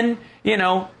 But then,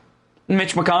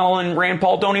 Mitch McConnell and Rand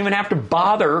Paul don't even have to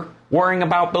bother worrying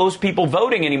about those people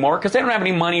voting anymore because they don't have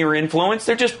any money or influence.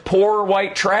 They're just poor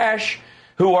white trash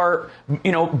who are,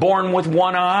 born with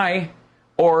one eye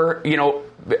or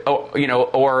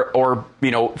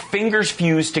fingers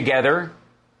fused together.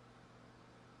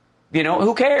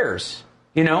 Who cares?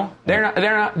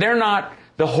 They're not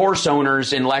the horse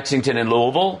owners in Lexington and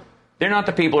Louisville. They're not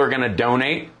the people who are going to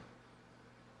donate.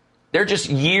 They're just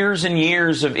years and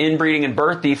years of inbreeding and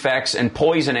birth defects and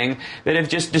poisoning that have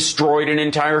just destroyed an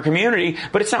entire community.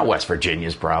 But it's not West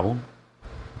Virginia's problem.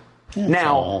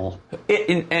 Now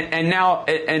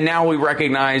we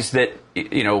recognize that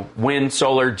wind,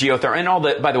 solar, geothermal, and all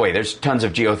that. By the way, there's tons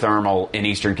of geothermal in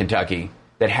Eastern Kentucky.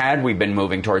 That had we been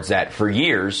moving towards that for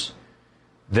years,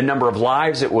 the number of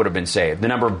lives that would have been saved, the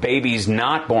number of babies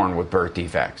not born with birth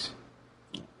defects,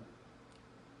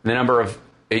 the number of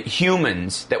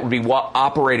humans that would be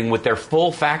operating with their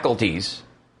full faculties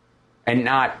and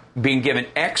not being given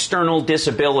external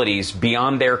disabilities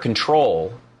beyond their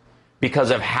control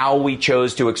because of how we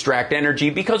chose to extract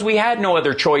energy, because we had no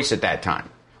other choice at that time.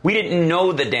 We didn't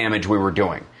know the damage we were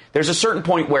doing. There's a certain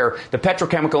point where the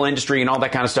petrochemical industry and all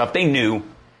that kind of stuff, they knew.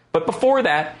 But before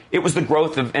that, it was the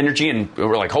growth of energy, and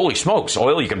we're like, holy smokes,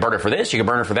 oil, you can burn it for this, you can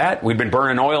burn it for that. We've been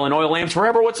burning oil in oil lamps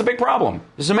forever. What's the big problem?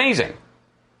 This is amazing.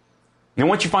 And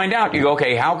once you find out, you go,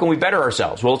 okay, how can we better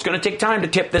ourselves? Well, it's going to take time to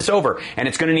tip this over, and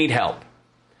it's going to need help.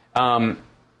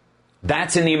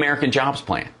 That's in the American Jobs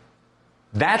Plan.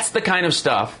 That's the kind of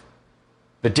stuff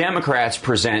the Democrats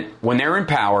present when they're in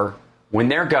power, when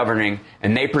they're governing,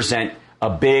 and they present a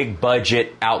big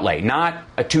budget outlay, not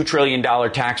a $2 trillion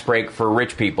tax break for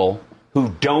rich people who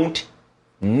don't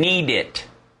need it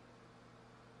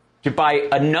to buy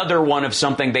another one of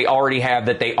something they already have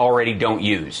that they already don't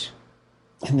use.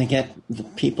 And they get the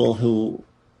people who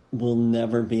will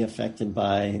never be affected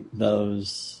by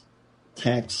those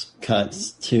tax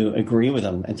cuts to agree with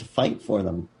them and to fight for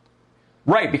them.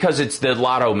 Right, because it's the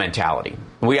lotto mentality.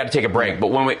 We got to take a break.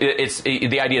 But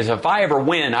the idea is if I ever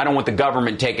win, I don't want the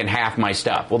government taking half my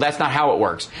stuff. Well, that's not how it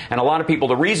works. And a lot of people,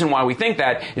 the reason why we think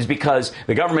that is because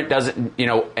the government doesn't,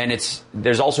 and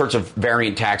there's all sorts of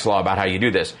variant tax law about how you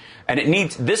do this.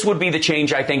 And this would be the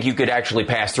change I think you could actually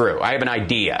pass through. I have an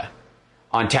idea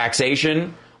on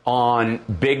taxation, on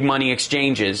big money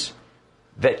exchanges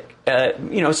that,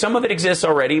 some of it exists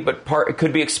already, but it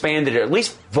could be expanded or at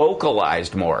least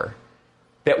vocalized more.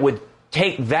 That would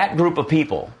take that group of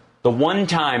people, the one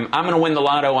time I'm going to win the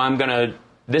lotto,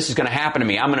 this is going to happen to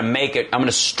me, I'm going to make it, I'm going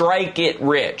to strike it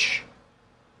rich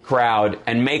crowd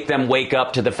and make them wake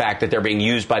up to the fact that they're being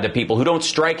used by the people who don't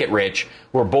strike it rich,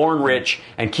 who are born rich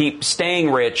and keep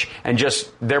staying rich and just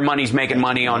their money's making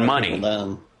money on money.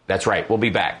 That's right. We'll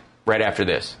be back right after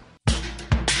this.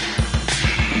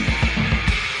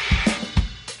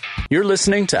 You're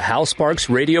listening to Hal Sparks'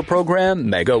 radio program,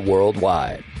 Mega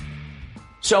Worldwide.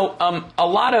 So a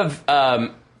lot of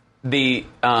the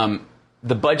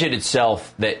budget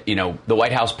itself that the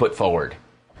White House put forward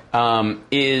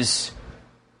it's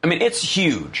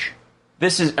huge.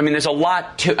 There's a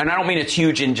lot to, and I don't mean it's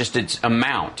huge in just its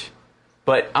amount,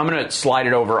 but I'm going to slide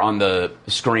it over on the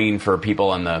screen for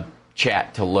people on the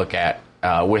chat to look at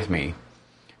with me.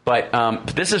 But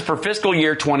this is for fiscal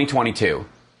year 2022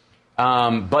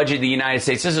 budget of the United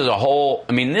States. This is a whole.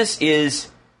 This is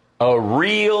a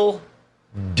real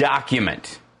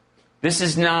document. This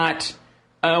is not,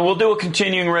 we'll do a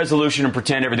continuing resolution and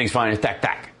pretend everything's fine.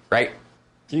 Tack, right?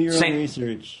 Do your own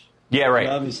research. Yeah, right.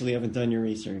 You obviously haven't done your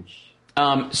research.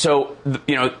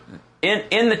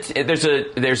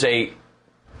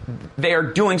 They are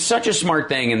doing such a smart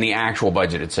thing in the actual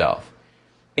budget itself,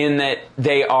 in that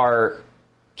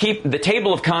the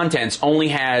table of contents only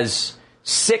has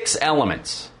 6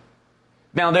 elements.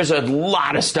 Now, there's a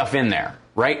lot of stuff in there,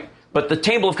 right? But the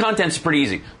table of contents is pretty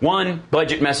easy. 1,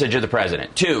 budget message of the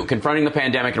president. 2, confronting the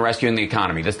pandemic and rescuing the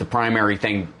economy. That's the primary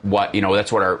thing.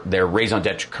 That's what their raison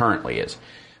d'etre currently is.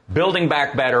 Building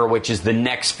back better, which is the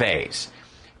next phase.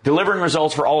 Delivering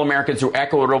results for all Americans through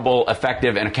equitable,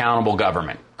 effective, and accountable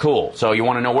government. Cool. So you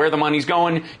want to know where the money's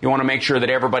going. You want to make sure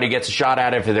that everybody gets a shot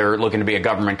at it if they're looking to be a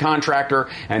government contractor,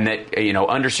 and that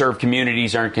underserved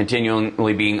communities aren't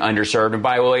continually being underserved. And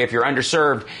by the way, if you're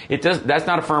underserved, that's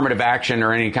not affirmative action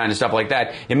or any kind of stuff like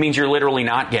that. It means you're literally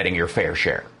not getting your fair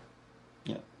share.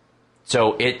 Yeah.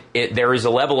 So there is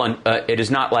a level on. It is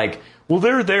not like, well,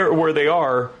 they're there where they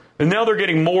are. And now they're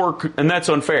getting more, and that's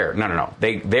unfair. No.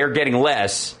 They're getting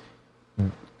less,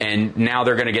 and now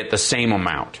they're going to get the same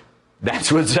amount.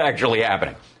 That's what's actually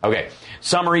happening. Okay,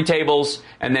 summary tables,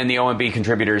 and then the OMB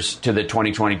contributors to the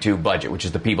 2022 budget, which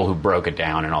is the people who broke it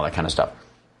down and all that kind of stuff.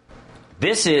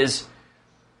 This is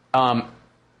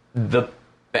the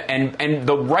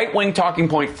right-wing talking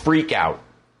point freak out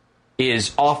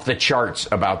is off the charts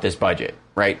about this budget,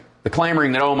 right? The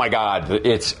clamoring that, oh my God,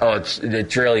 it's the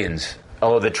trillions.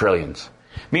 Oh, the trillions.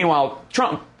 Meanwhile,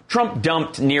 Trump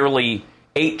dumped nearly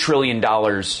 $8 trillion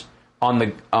on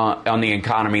the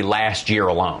economy last year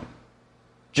alone.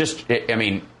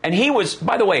 And he was,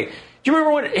 by the way, do you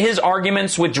remember what his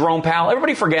arguments with Jerome Powell?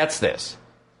 Everybody forgets this.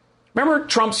 Remember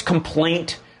Trump's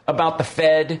complaint about the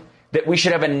Fed that we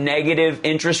should have a negative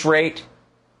interest rate?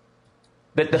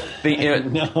 That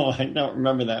No, I don't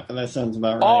remember that, but that sounds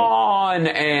about right. On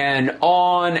and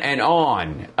on and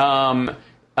on.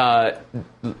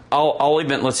 I'll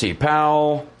even, let's see,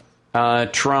 Powell,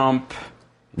 Trump,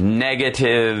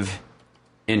 negative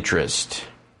interest.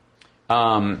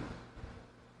 So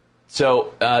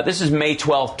this is May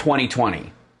 12th,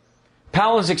 2020.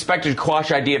 Powell is expected to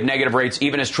quash idea of negative rates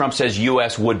even as Trump says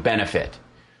U.S. would benefit.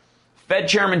 Fed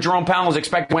Chairman Jerome Powell is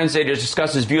expected Wednesday to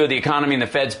discuss his view of the economy and the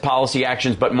Fed's policy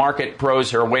actions, but market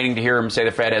pros are waiting to hear him say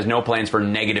the Fed has no plans for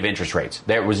negative interest rates.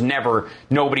 There was never,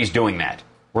 nobody's doing that.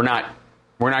 We're not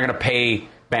going to pay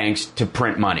banks to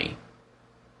print money.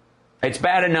 It's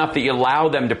bad enough that you allow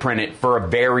them to print it for a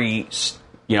very,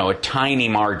 a tiny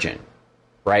margin,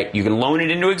 right? You can loan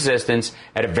it into existence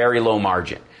at a very low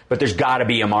margin, but there's got to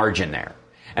be a margin there.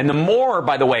 And the more,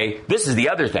 by the way, this is the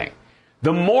other thing.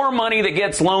 The more money that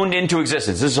gets loaned into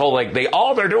existence, this is all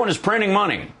all they're doing is printing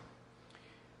money.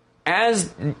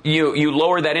 As you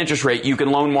lower that interest rate, you can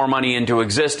loan more money into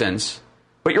existence,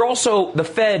 but the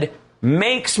Fed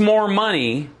makes more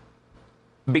money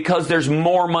because there's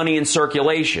more money in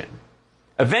circulation.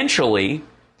 Eventually,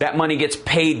 that money gets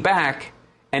paid back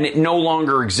and it no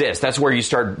longer exists. That's where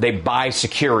they buy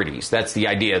securities. That's the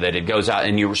idea, that it goes out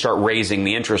and you start raising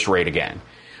the interest rate again.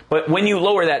 But when you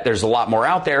lower that, there's a lot more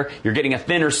out there. You're getting a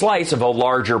thinner slice of a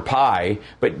larger pie,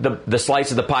 but the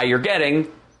slice of the pie you're getting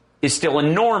is still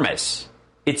enormous.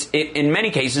 It's in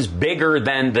many cases bigger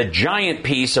than the giant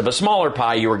piece of a smaller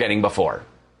pie you were getting before,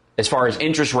 as far as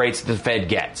interest rates the Fed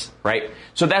gets, right?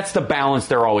 So that's the balance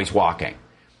they're always walking.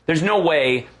 There's no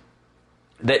way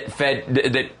that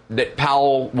that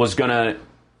Powell was gonna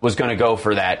go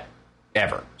for that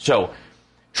ever. So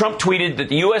Trump tweeted that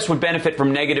the U.S. would benefit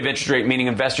from negative interest rate, meaning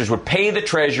investors would pay the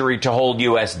Treasury to hold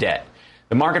U.S. debt.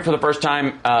 The market for the first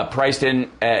time priced in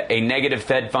a negative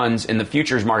Fed funds in the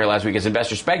futures market last week as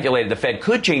investors speculated the Fed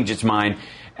could change its mind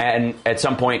and at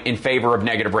some point in favor of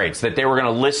negative rates, that they were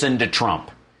going to listen to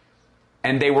Trump.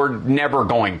 And they were never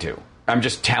going to. I'm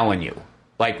just telling you.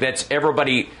 That's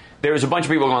everybody. There's a bunch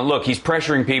of people going, look, he's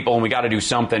pressuring people and we got to do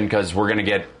something because we're going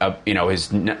to get,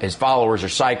 his followers are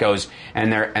psychos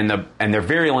and they're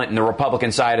virulent in the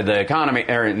Republican side of the economy,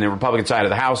 or in the Republican side of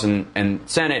the House and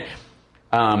Senate.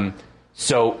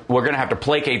 So we're going to have to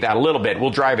placate that a little bit.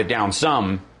 We'll drive it down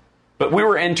some. But we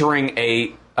were entering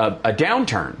a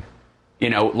downturn,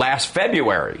 last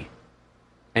February.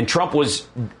 And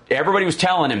everybody was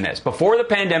telling him this. Before the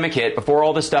pandemic hit, before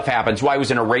all this stuff happened, it's why he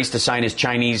was in a race to sign his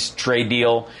Chinese trade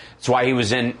deal. It's why he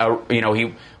was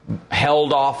he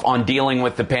held off on dealing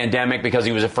with the pandemic because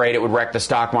he was afraid it would wreck the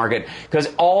stock market. Because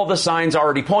all the signs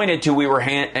already pointed to we were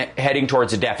heading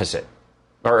towards a deficit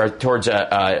or towards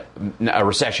a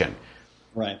recession.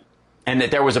 Right. And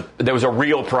that there was a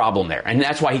real problem there. And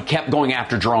that's why he kept going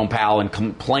after Jerome Powell and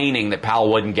complaining that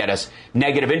Powell wouldn't get us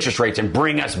negative interest rates and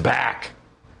bring us back.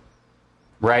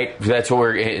 Right? That's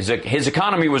what his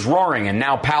economy was roaring, and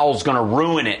now Powell's going to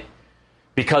ruin it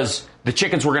because the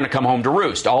chickens were going to come home to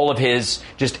roost. All of his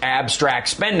just abstract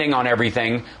spending on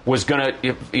everything was going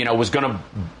to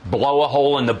blow a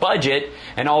hole in the budget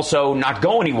and also not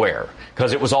go anywhere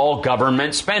because it was all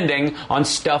government spending on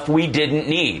stuff we didn't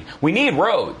need. We need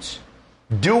roads.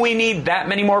 Do we need that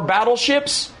many more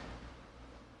battleships?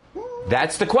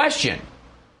 That's the question.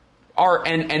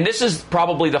 And this is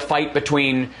probably the fight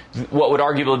between what would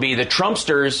arguably be the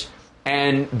Trumpsters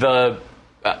and the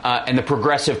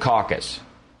Progressive Caucus.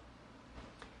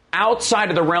 Outside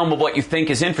of the realm of what you think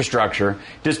is infrastructure,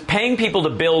 does paying people to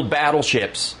build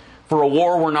battleships for a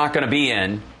war we're not going to be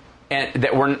in and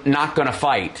that we're not going to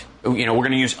fight? We're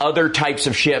going to use other types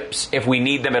of ships if we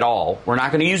need them at all. We're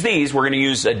not going to use these. We're going to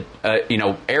use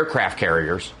aircraft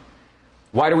carriers.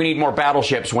 Why do we need more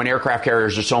battleships when aircraft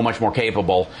carriers are so much more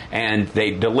capable and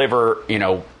they deliver,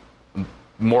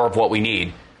 more of what we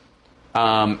need?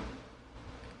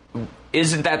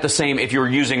 isn't that the same if you're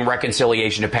using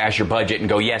reconciliation to pass your budget and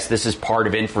go, yes, this is part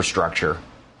of infrastructure?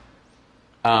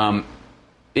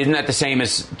 Isn't that the same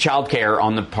as childcare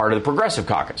on the part of the Progressive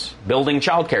Caucus? Building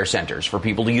childcare centers for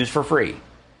people to use for free.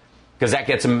 Because that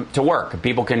gets them to work.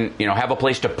 People can, have a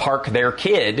place to park their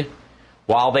kid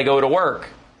while they go to work.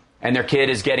 And their kid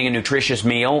is getting a nutritious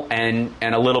meal and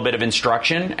a little bit of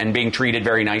instruction and being treated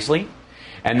very nicely.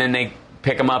 And then they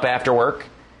pick them up after work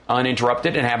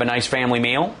uninterrupted and have a nice family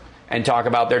meal and talk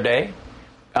about their day.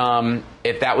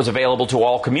 If that was available to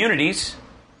all communities,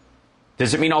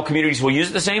 does it mean all communities will use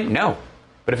it the same? No.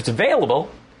 But if it's available,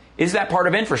 is that part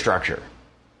of infrastructure?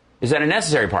 Is that a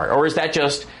necessary part? Or is that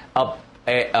just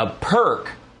a perk?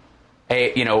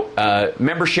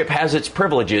 Membership has its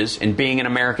privileges in being an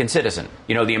American citizen.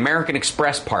 The American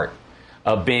Express part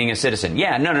of being a citizen.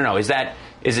 Yeah, no.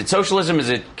 Is it socialism? Is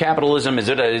it capitalism?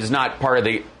 Is not part of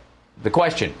the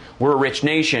question. We're a rich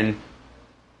nation.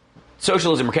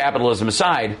 Socialism or capitalism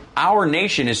aside, our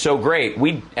nation is so great.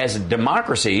 We, as a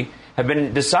democracy, have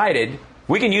been decided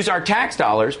we can use our tax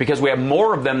dollars, because we have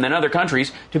more of them than other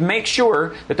countries, to make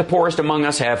sure that the poorest among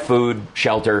us have food,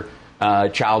 shelter,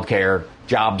 child care,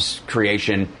 jobs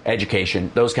creation,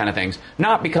 education, those kind of things.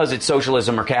 Not because it's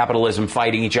socialism or capitalism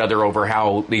fighting each other over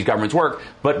how these governments work,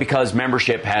 but because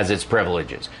membership has its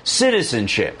privileges.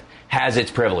 Citizenship has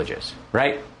its privileges,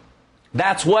 right?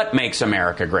 That's what makes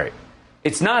America great.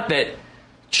 It's not that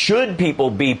should people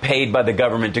be paid by the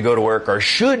government to go to work, or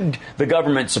should the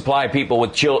government supply people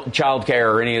with child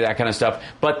care or any of that kind of stuff,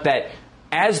 but that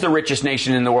as the richest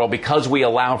nation in the world, because we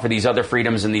allow for these other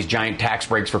freedoms and these giant tax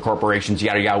breaks for corporations,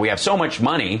 yada, yada, we have so much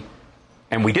money,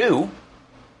 and we do,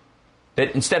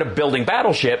 that instead of building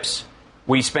battleships,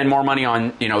 we spend more money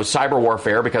on, cyber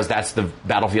warfare, because that's the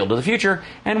battlefield of the future,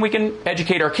 and we can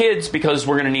educate our kids because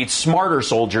we're going to need smarter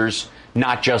soldiers,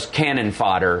 not just cannon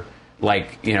fodder,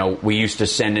 like, we used to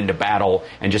send into battle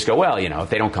and just go, well, if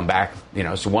they don't come back,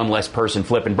 it's one less person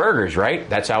flipping burgers, right?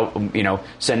 That's how,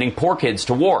 sending poor kids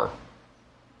to war.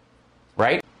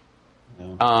 Right?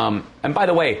 And by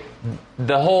the way,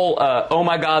 the whole, oh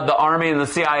my God, the Army and the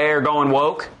CIA are going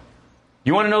woke.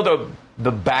 You want to know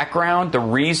the background, the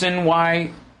reason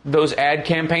why those ad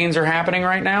campaigns are happening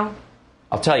right now?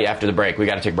 I'll tell you after the break. We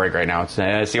got to take a break right now.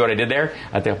 See what I did there?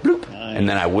 I think bloop, nice. And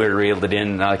then I reeled it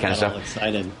in and all that kind of stuff.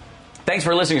 Excited. Thanks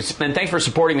for listening, and thanks for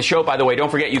supporting the show. By the way,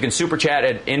 don't forget you can super chat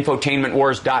at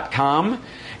infotainmentwars.com,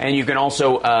 and you can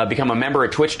also become a member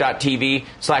at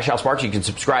twitch.tv/HalSparks. You can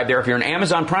subscribe there. If you're an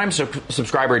Amazon Prime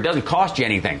subscriber, it doesn't cost you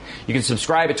anything. You can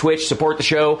subscribe at Twitch, support the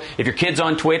show. If your kid's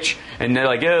on Twitch and they're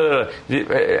like,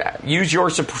 use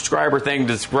your subscriber thing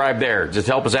to subscribe there. Just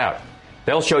help us out.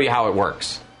 They'll show you how it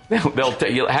works.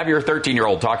 You'll have your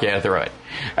 13-year-old talk you through it.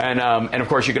 And of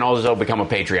course, you can also become a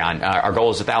Patreon. Our goal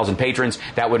is 1,000 patrons.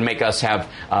 That would make us have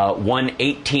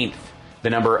 1/18 the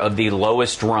number of the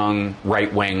lowest rung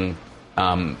right-wing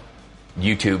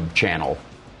YouTube channel.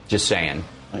 Just saying.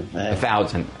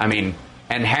 1,000. I mean,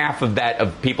 and half of that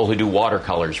of people who do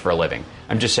watercolors for a living.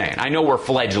 I'm just saying. I know we're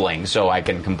fledgling, so I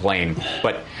can complain,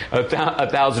 but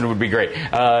 1,000 would be great.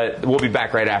 We'll be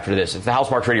back right after this. It's the Hal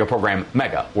Sparks Radio program,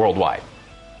 Mega Worldwide.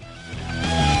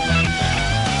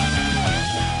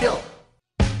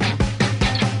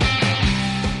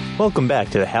 Welcome back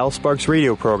to the Hal Sparks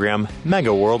radio program,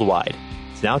 Mega Worldwide.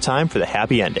 It's now time for the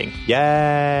happy ending.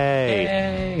 Yay!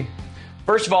 Yay.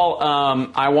 First of all,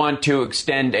 I want to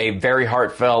extend a very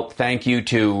heartfelt thank you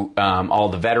to all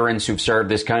the veterans who've served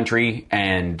this country,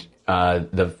 and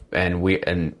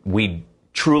we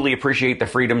truly appreciate the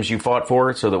freedoms you fought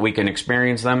for so that we can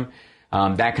experience them.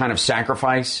 That kind of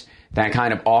sacrifice, that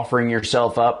kind of offering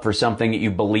yourself up for something that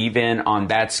you believe in on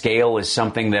that scale is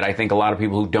something that I think a lot of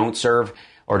people who don't serve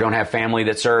or don't have family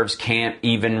that serves can't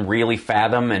even really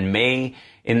fathom, and may,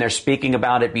 in their speaking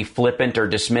about it, be flippant or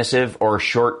dismissive or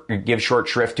give short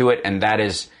shrift to it, and that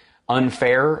is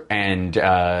unfair and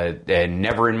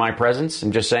never in my presence.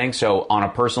 I'm just saying. So on a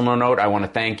personal note, I want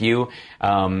to thank you.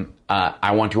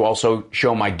 I want to also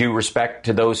show my due respect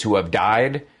to those who have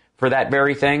died for that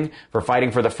very thing, for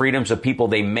fighting for the freedoms of people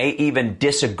they may even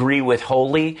disagree with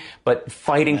wholly, but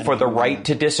fighting for the right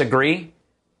to disagree,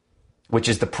 which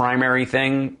is the primary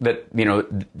thing that,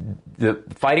 the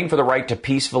fighting for the right to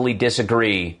peacefully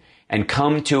disagree and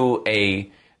come to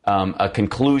a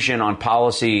conclusion on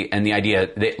policy, and the idea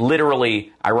that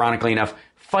literally, ironically enough,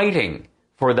 fighting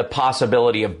for the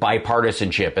possibility of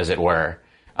bipartisanship, as it were.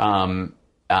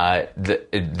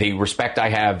 The respect I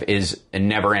have is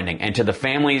never ending. And to the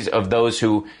families of those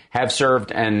who have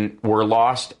served and were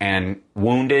lost and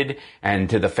wounded, and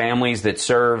to the families that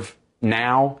serve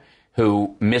now,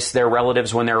 who miss their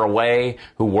relatives when they're away,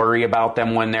 who worry about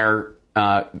them when they're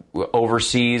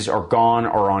overseas or gone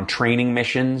or on training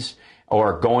missions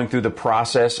or going through the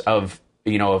process of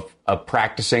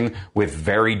practicing with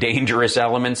very dangerous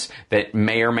elements that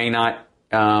may or may not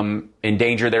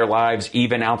endanger their lives,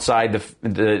 even outside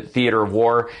the theater of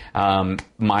war.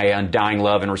 My undying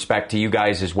love and respect to you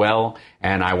guys as well,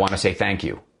 and I want to say thank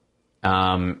you.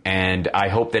 And I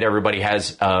hope that everybody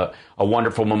has a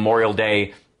wonderful Memorial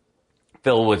Day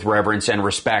filled with reverence and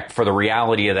respect for the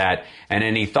reality of that, and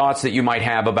any thoughts that you might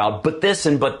have about but this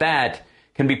and but that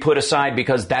can be put aside,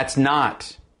 because that's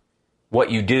not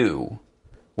what you do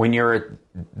when you're at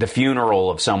the funeral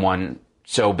of someone.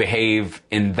 So behave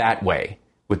in that way,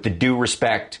 with the due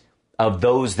respect of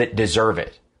those that deserve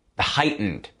it, the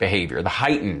heightened behavior, the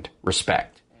heightened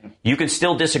respect. You can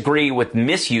still disagree with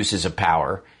misuses of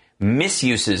power,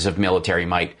 misuses of military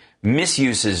might,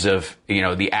 misuses of,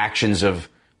 the actions of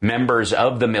members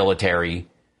of the military.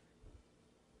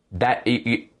 That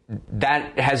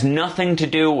has nothing to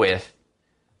do with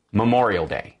Memorial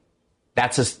Day.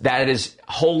 That is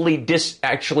wholly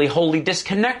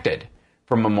disconnected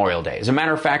from Memorial Day. As a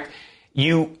matter of fact,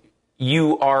 your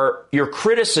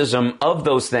criticism of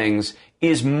those things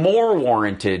is more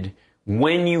warranted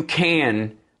when you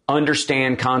can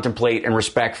understand, contemplate, and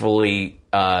respectfully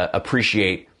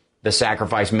appreciate the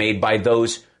sacrifice made by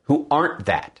those who aren't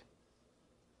that.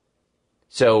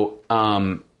 So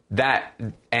I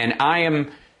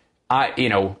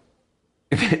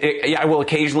will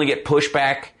occasionally get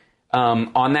pushback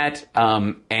on that.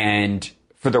 And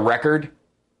for the record,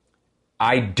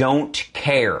 I don't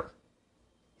care.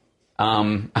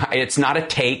 It's not a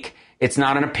take. It's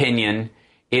not an opinion.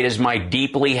 It is my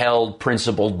deeply held,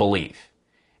 principled belief.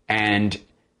 And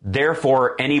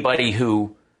therefore, anybody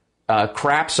who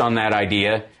craps on that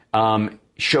idea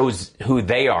shows who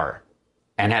they are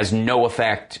and has no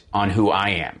effect on who I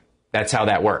am. That's how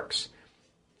that works.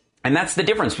 And that's the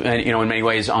difference, in many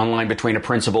ways, online between a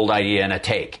principled idea and a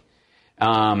take.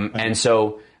 And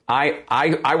so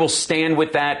I will stand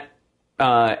with that,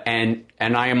 and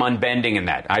I am unbending in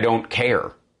that. I don't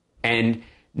care. And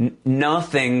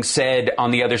nothing said on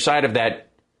the other side of that.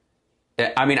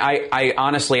 I mean, I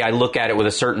honestly, I look at it with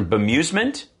a certain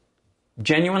bemusement,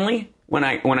 genuinely, when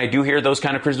I do hear those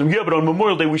kind of criticisms. Yeah, but on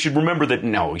Memorial Day, we should remember that.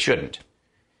 No, we shouldn't.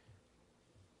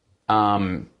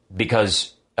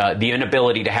 Because the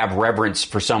inability to have reverence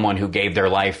for someone who gave their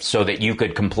life so that you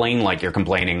could complain like you're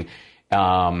complaining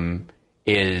it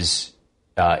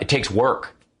takes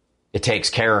work. It takes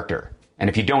character. And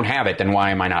if you don't have it, then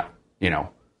why am I not,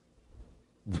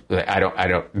 I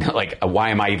don't like,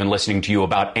 why am I even listening to you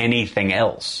about anything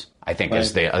else? I think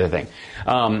is the other thing.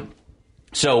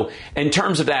 So in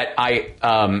terms of that, I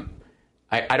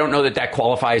don't know that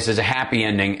qualifies as a happy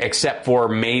ending, except for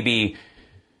maybe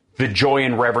the joy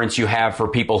and reverence you have for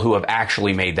people who have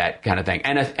actually made that kind of thing.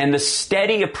 And the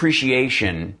steady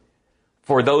appreciation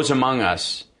for those among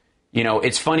us.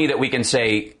 It's funny that we can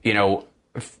say,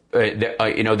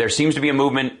 there seems to be a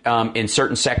movement in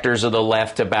certain sectors of the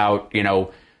left about,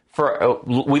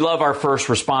 we love our first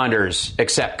responders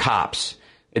except cops.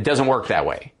 It doesn't work that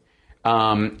way.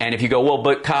 And if you go, well,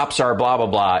 but cops are blah, blah,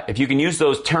 blah. If you can use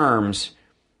those terms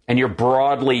and you're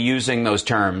broadly using those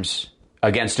terms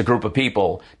against a group of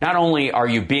people, not only are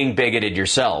you being bigoted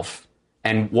yourself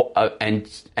and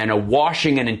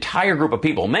washing an entire group of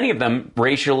people, many of them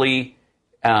racially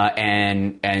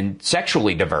and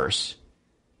sexually diverse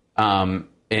in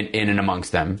and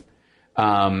amongst them,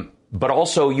 but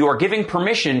also you are giving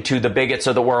permission to the bigots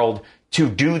of the world to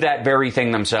do that very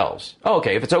thing themselves. Oh,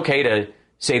 okay, if it's okay to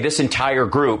say this entire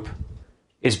group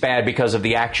is bad because of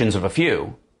the actions of a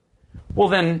few, well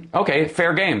then, okay,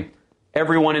 fair game.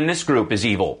 Everyone in this group is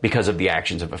evil because of the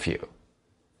actions of a few.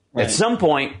 Right. At some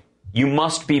point, you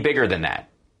must be bigger than that.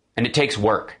 And it takes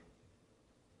work.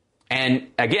 And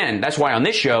again, that's why on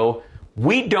this show,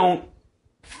 we don't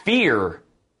fear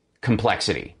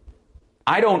complexity.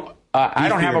 I don't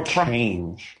have a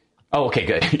change. Oh, okay,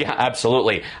 good. Yeah,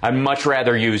 absolutely. I'd much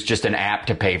rather use just an app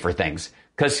to pay for things.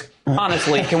 Because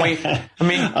honestly, can we? I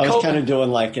mean, I was kind of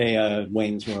doing like a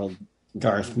Wayne's World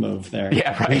Garth move there.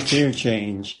 Yeah, right. We fear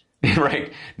change.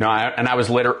 Right. No, I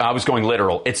was going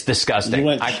literal. It's disgusting. You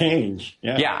went change.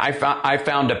 Yeah. Yeah. I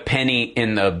found a penny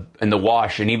in the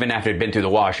wash, and even after it'd been through the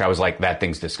wash, I was like, that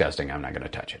thing's disgusting. I'm not going to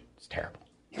touch it. It's terrible.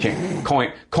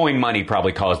 Coin money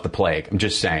probably caused the plague. I'm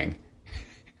just saying.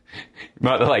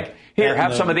 Like, here,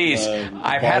 have some of these.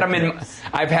 I've had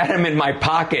them in my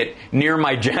pocket near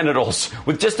my genitals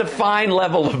with just a fine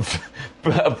level of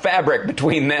fabric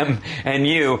between them and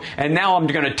you. And now I'm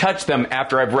going to touch them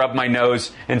after I've rubbed my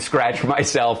nose and scratched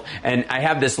myself. And I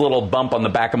have this little bump on the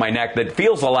back of my neck that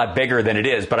feels a lot bigger than it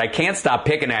is, but I can't stop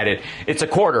picking at it. It's a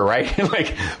quarter, right?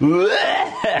 Like,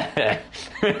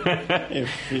 it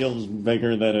feels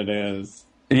bigger than it is.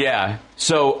 Yeah.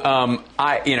 So,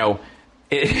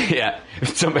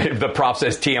 somebody, the prop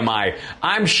says TMI.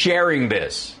 I'm sharing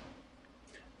this.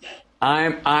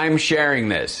 I'm sharing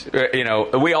this.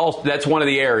 That's one of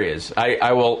the areas.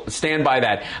 I will stand by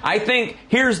that. I think,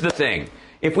 here's the thing.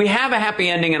 If we have a happy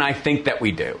ending, and I think that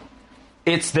we do,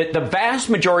 it's that the vast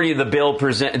majority of the bill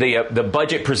the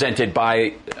budget presented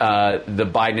by the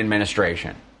Biden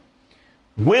administration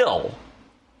will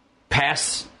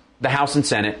pass the House and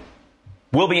Senate,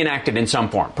 will be enacted in some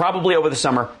form, probably over the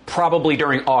summer, probably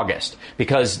during August,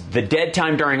 because the dead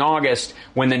time during August,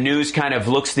 when the news kind of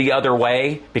looks the other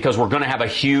way, because we're going to have a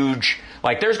huge,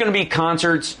 there's going to be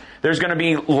concerts, there's going to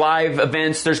be live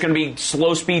events, there's going to be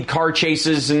slow-speed car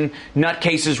chases and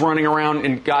nutcases running around,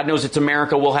 and God knows it's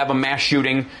America, we'll have a mass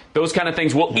shooting. Those kind of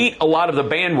things will eat a lot of the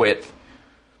bandwidth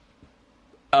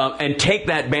and take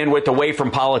that bandwidth away from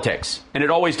politics. And it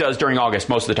always does during August,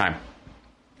 most of the time.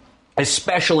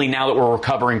 Especially now that we're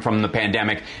recovering from the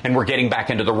pandemic and we're getting back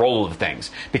into the roll of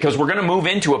things. Because we're going to move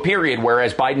into a period where,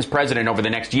 as Biden's president over the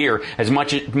next year, as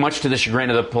much to the chagrin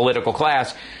of the political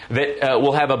class, that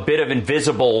we'll have a bit of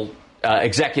invisible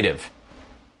executive.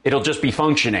 It'll just be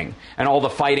functioning. And all the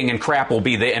fighting and crap will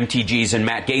be the MTGs and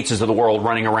Matt Gaetzes of the world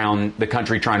running around the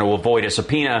country trying to avoid a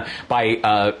subpoena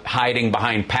by hiding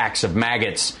behind packs of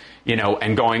maggots.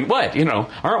 And going, what?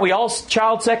 Aren't we all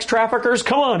child sex traffickers?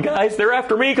 Come on, guys. They're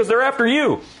after me because they're after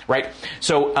you. Right?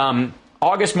 So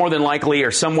August, more than likely,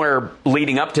 or somewhere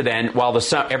leading up to then, while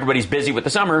everybody's busy with the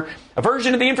summer, a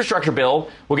version of the infrastructure bill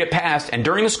will get passed. And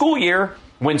during the school year,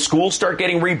 when schools start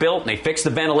getting rebuilt and they fix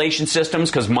the ventilation systems,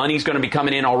 because money's going to be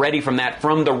coming in already from the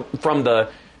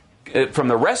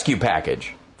rescue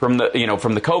package, from the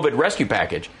COVID rescue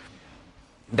package.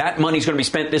 That money's going to be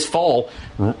spent this fall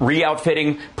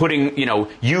re-outfitting, putting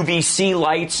UVC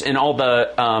lights in all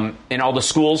the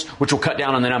schools, which will cut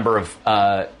down on the number of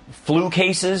flu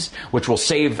cases, which will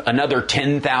save another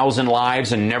 10,000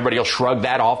 lives, and everybody will shrug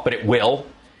that off, but it will.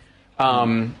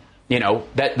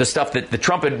 That the stuff that the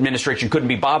Trump administration couldn't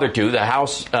be bothered to, the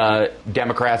House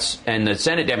Democrats and the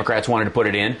Senate Democrats wanted to put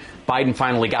it in. Biden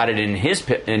finally got it in his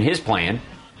plan.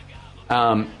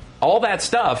 All that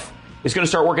stuff is going to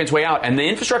start working its way out. And the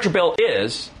infrastructure bill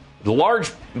the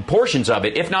large portions of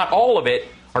it, if not all of it,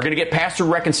 are going to get passed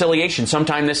through reconciliation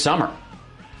sometime this summer.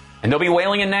 And they'll be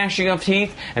wailing and gnashing of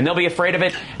teeth, and they'll be afraid of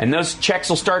it, and those checks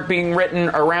will start being written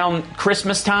around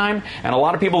Christmas time, and a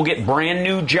lot of people will get brand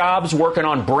new jobs working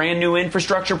on brand new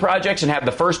infrastructure projects and have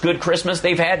the first good Christmas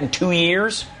they've had in 2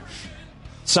 years.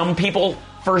 Some people,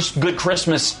 first good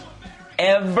Christmas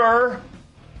ever.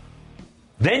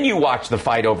 Then you watch the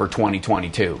fight over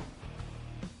 2022.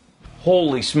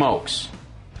 Holy smokes.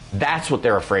 That's what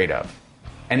they're afraid of.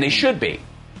 And they should be.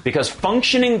 Because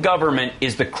functioning government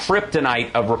is the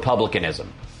kryptonite of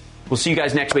republicanism. We'll see you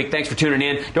guys next week. Thanks for tuning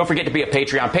in. Don't forget to be a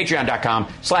Patreon.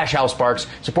 Patreon.com/HalSparks.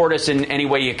 Support us in any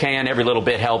way you can. Every little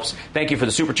bit helps. Thank you for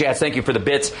the super chats. Thank you for the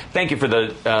bits. Thank you for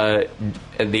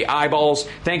the eyeballs.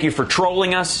 Thank you for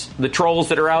trolling us, the trolls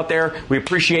that are out there. We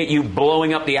appreciate you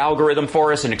blowing up the algorithm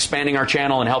for us and expanding our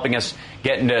channel and helping us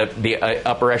get into the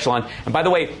upper echelon. And by the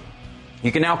way,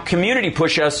 you can now community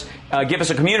push us, give us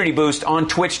a community boost on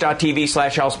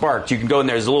twitch.tv/HalSparks. You can go in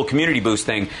there. There's a little community boost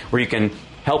thing where you can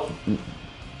help.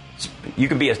 You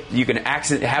can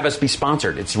have us be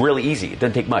sponsored. It's really easy. It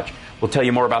doesn't take much. We'll tell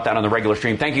you more about that on the regular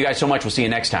stream. Thank you guys so much. We'll see you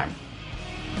next time.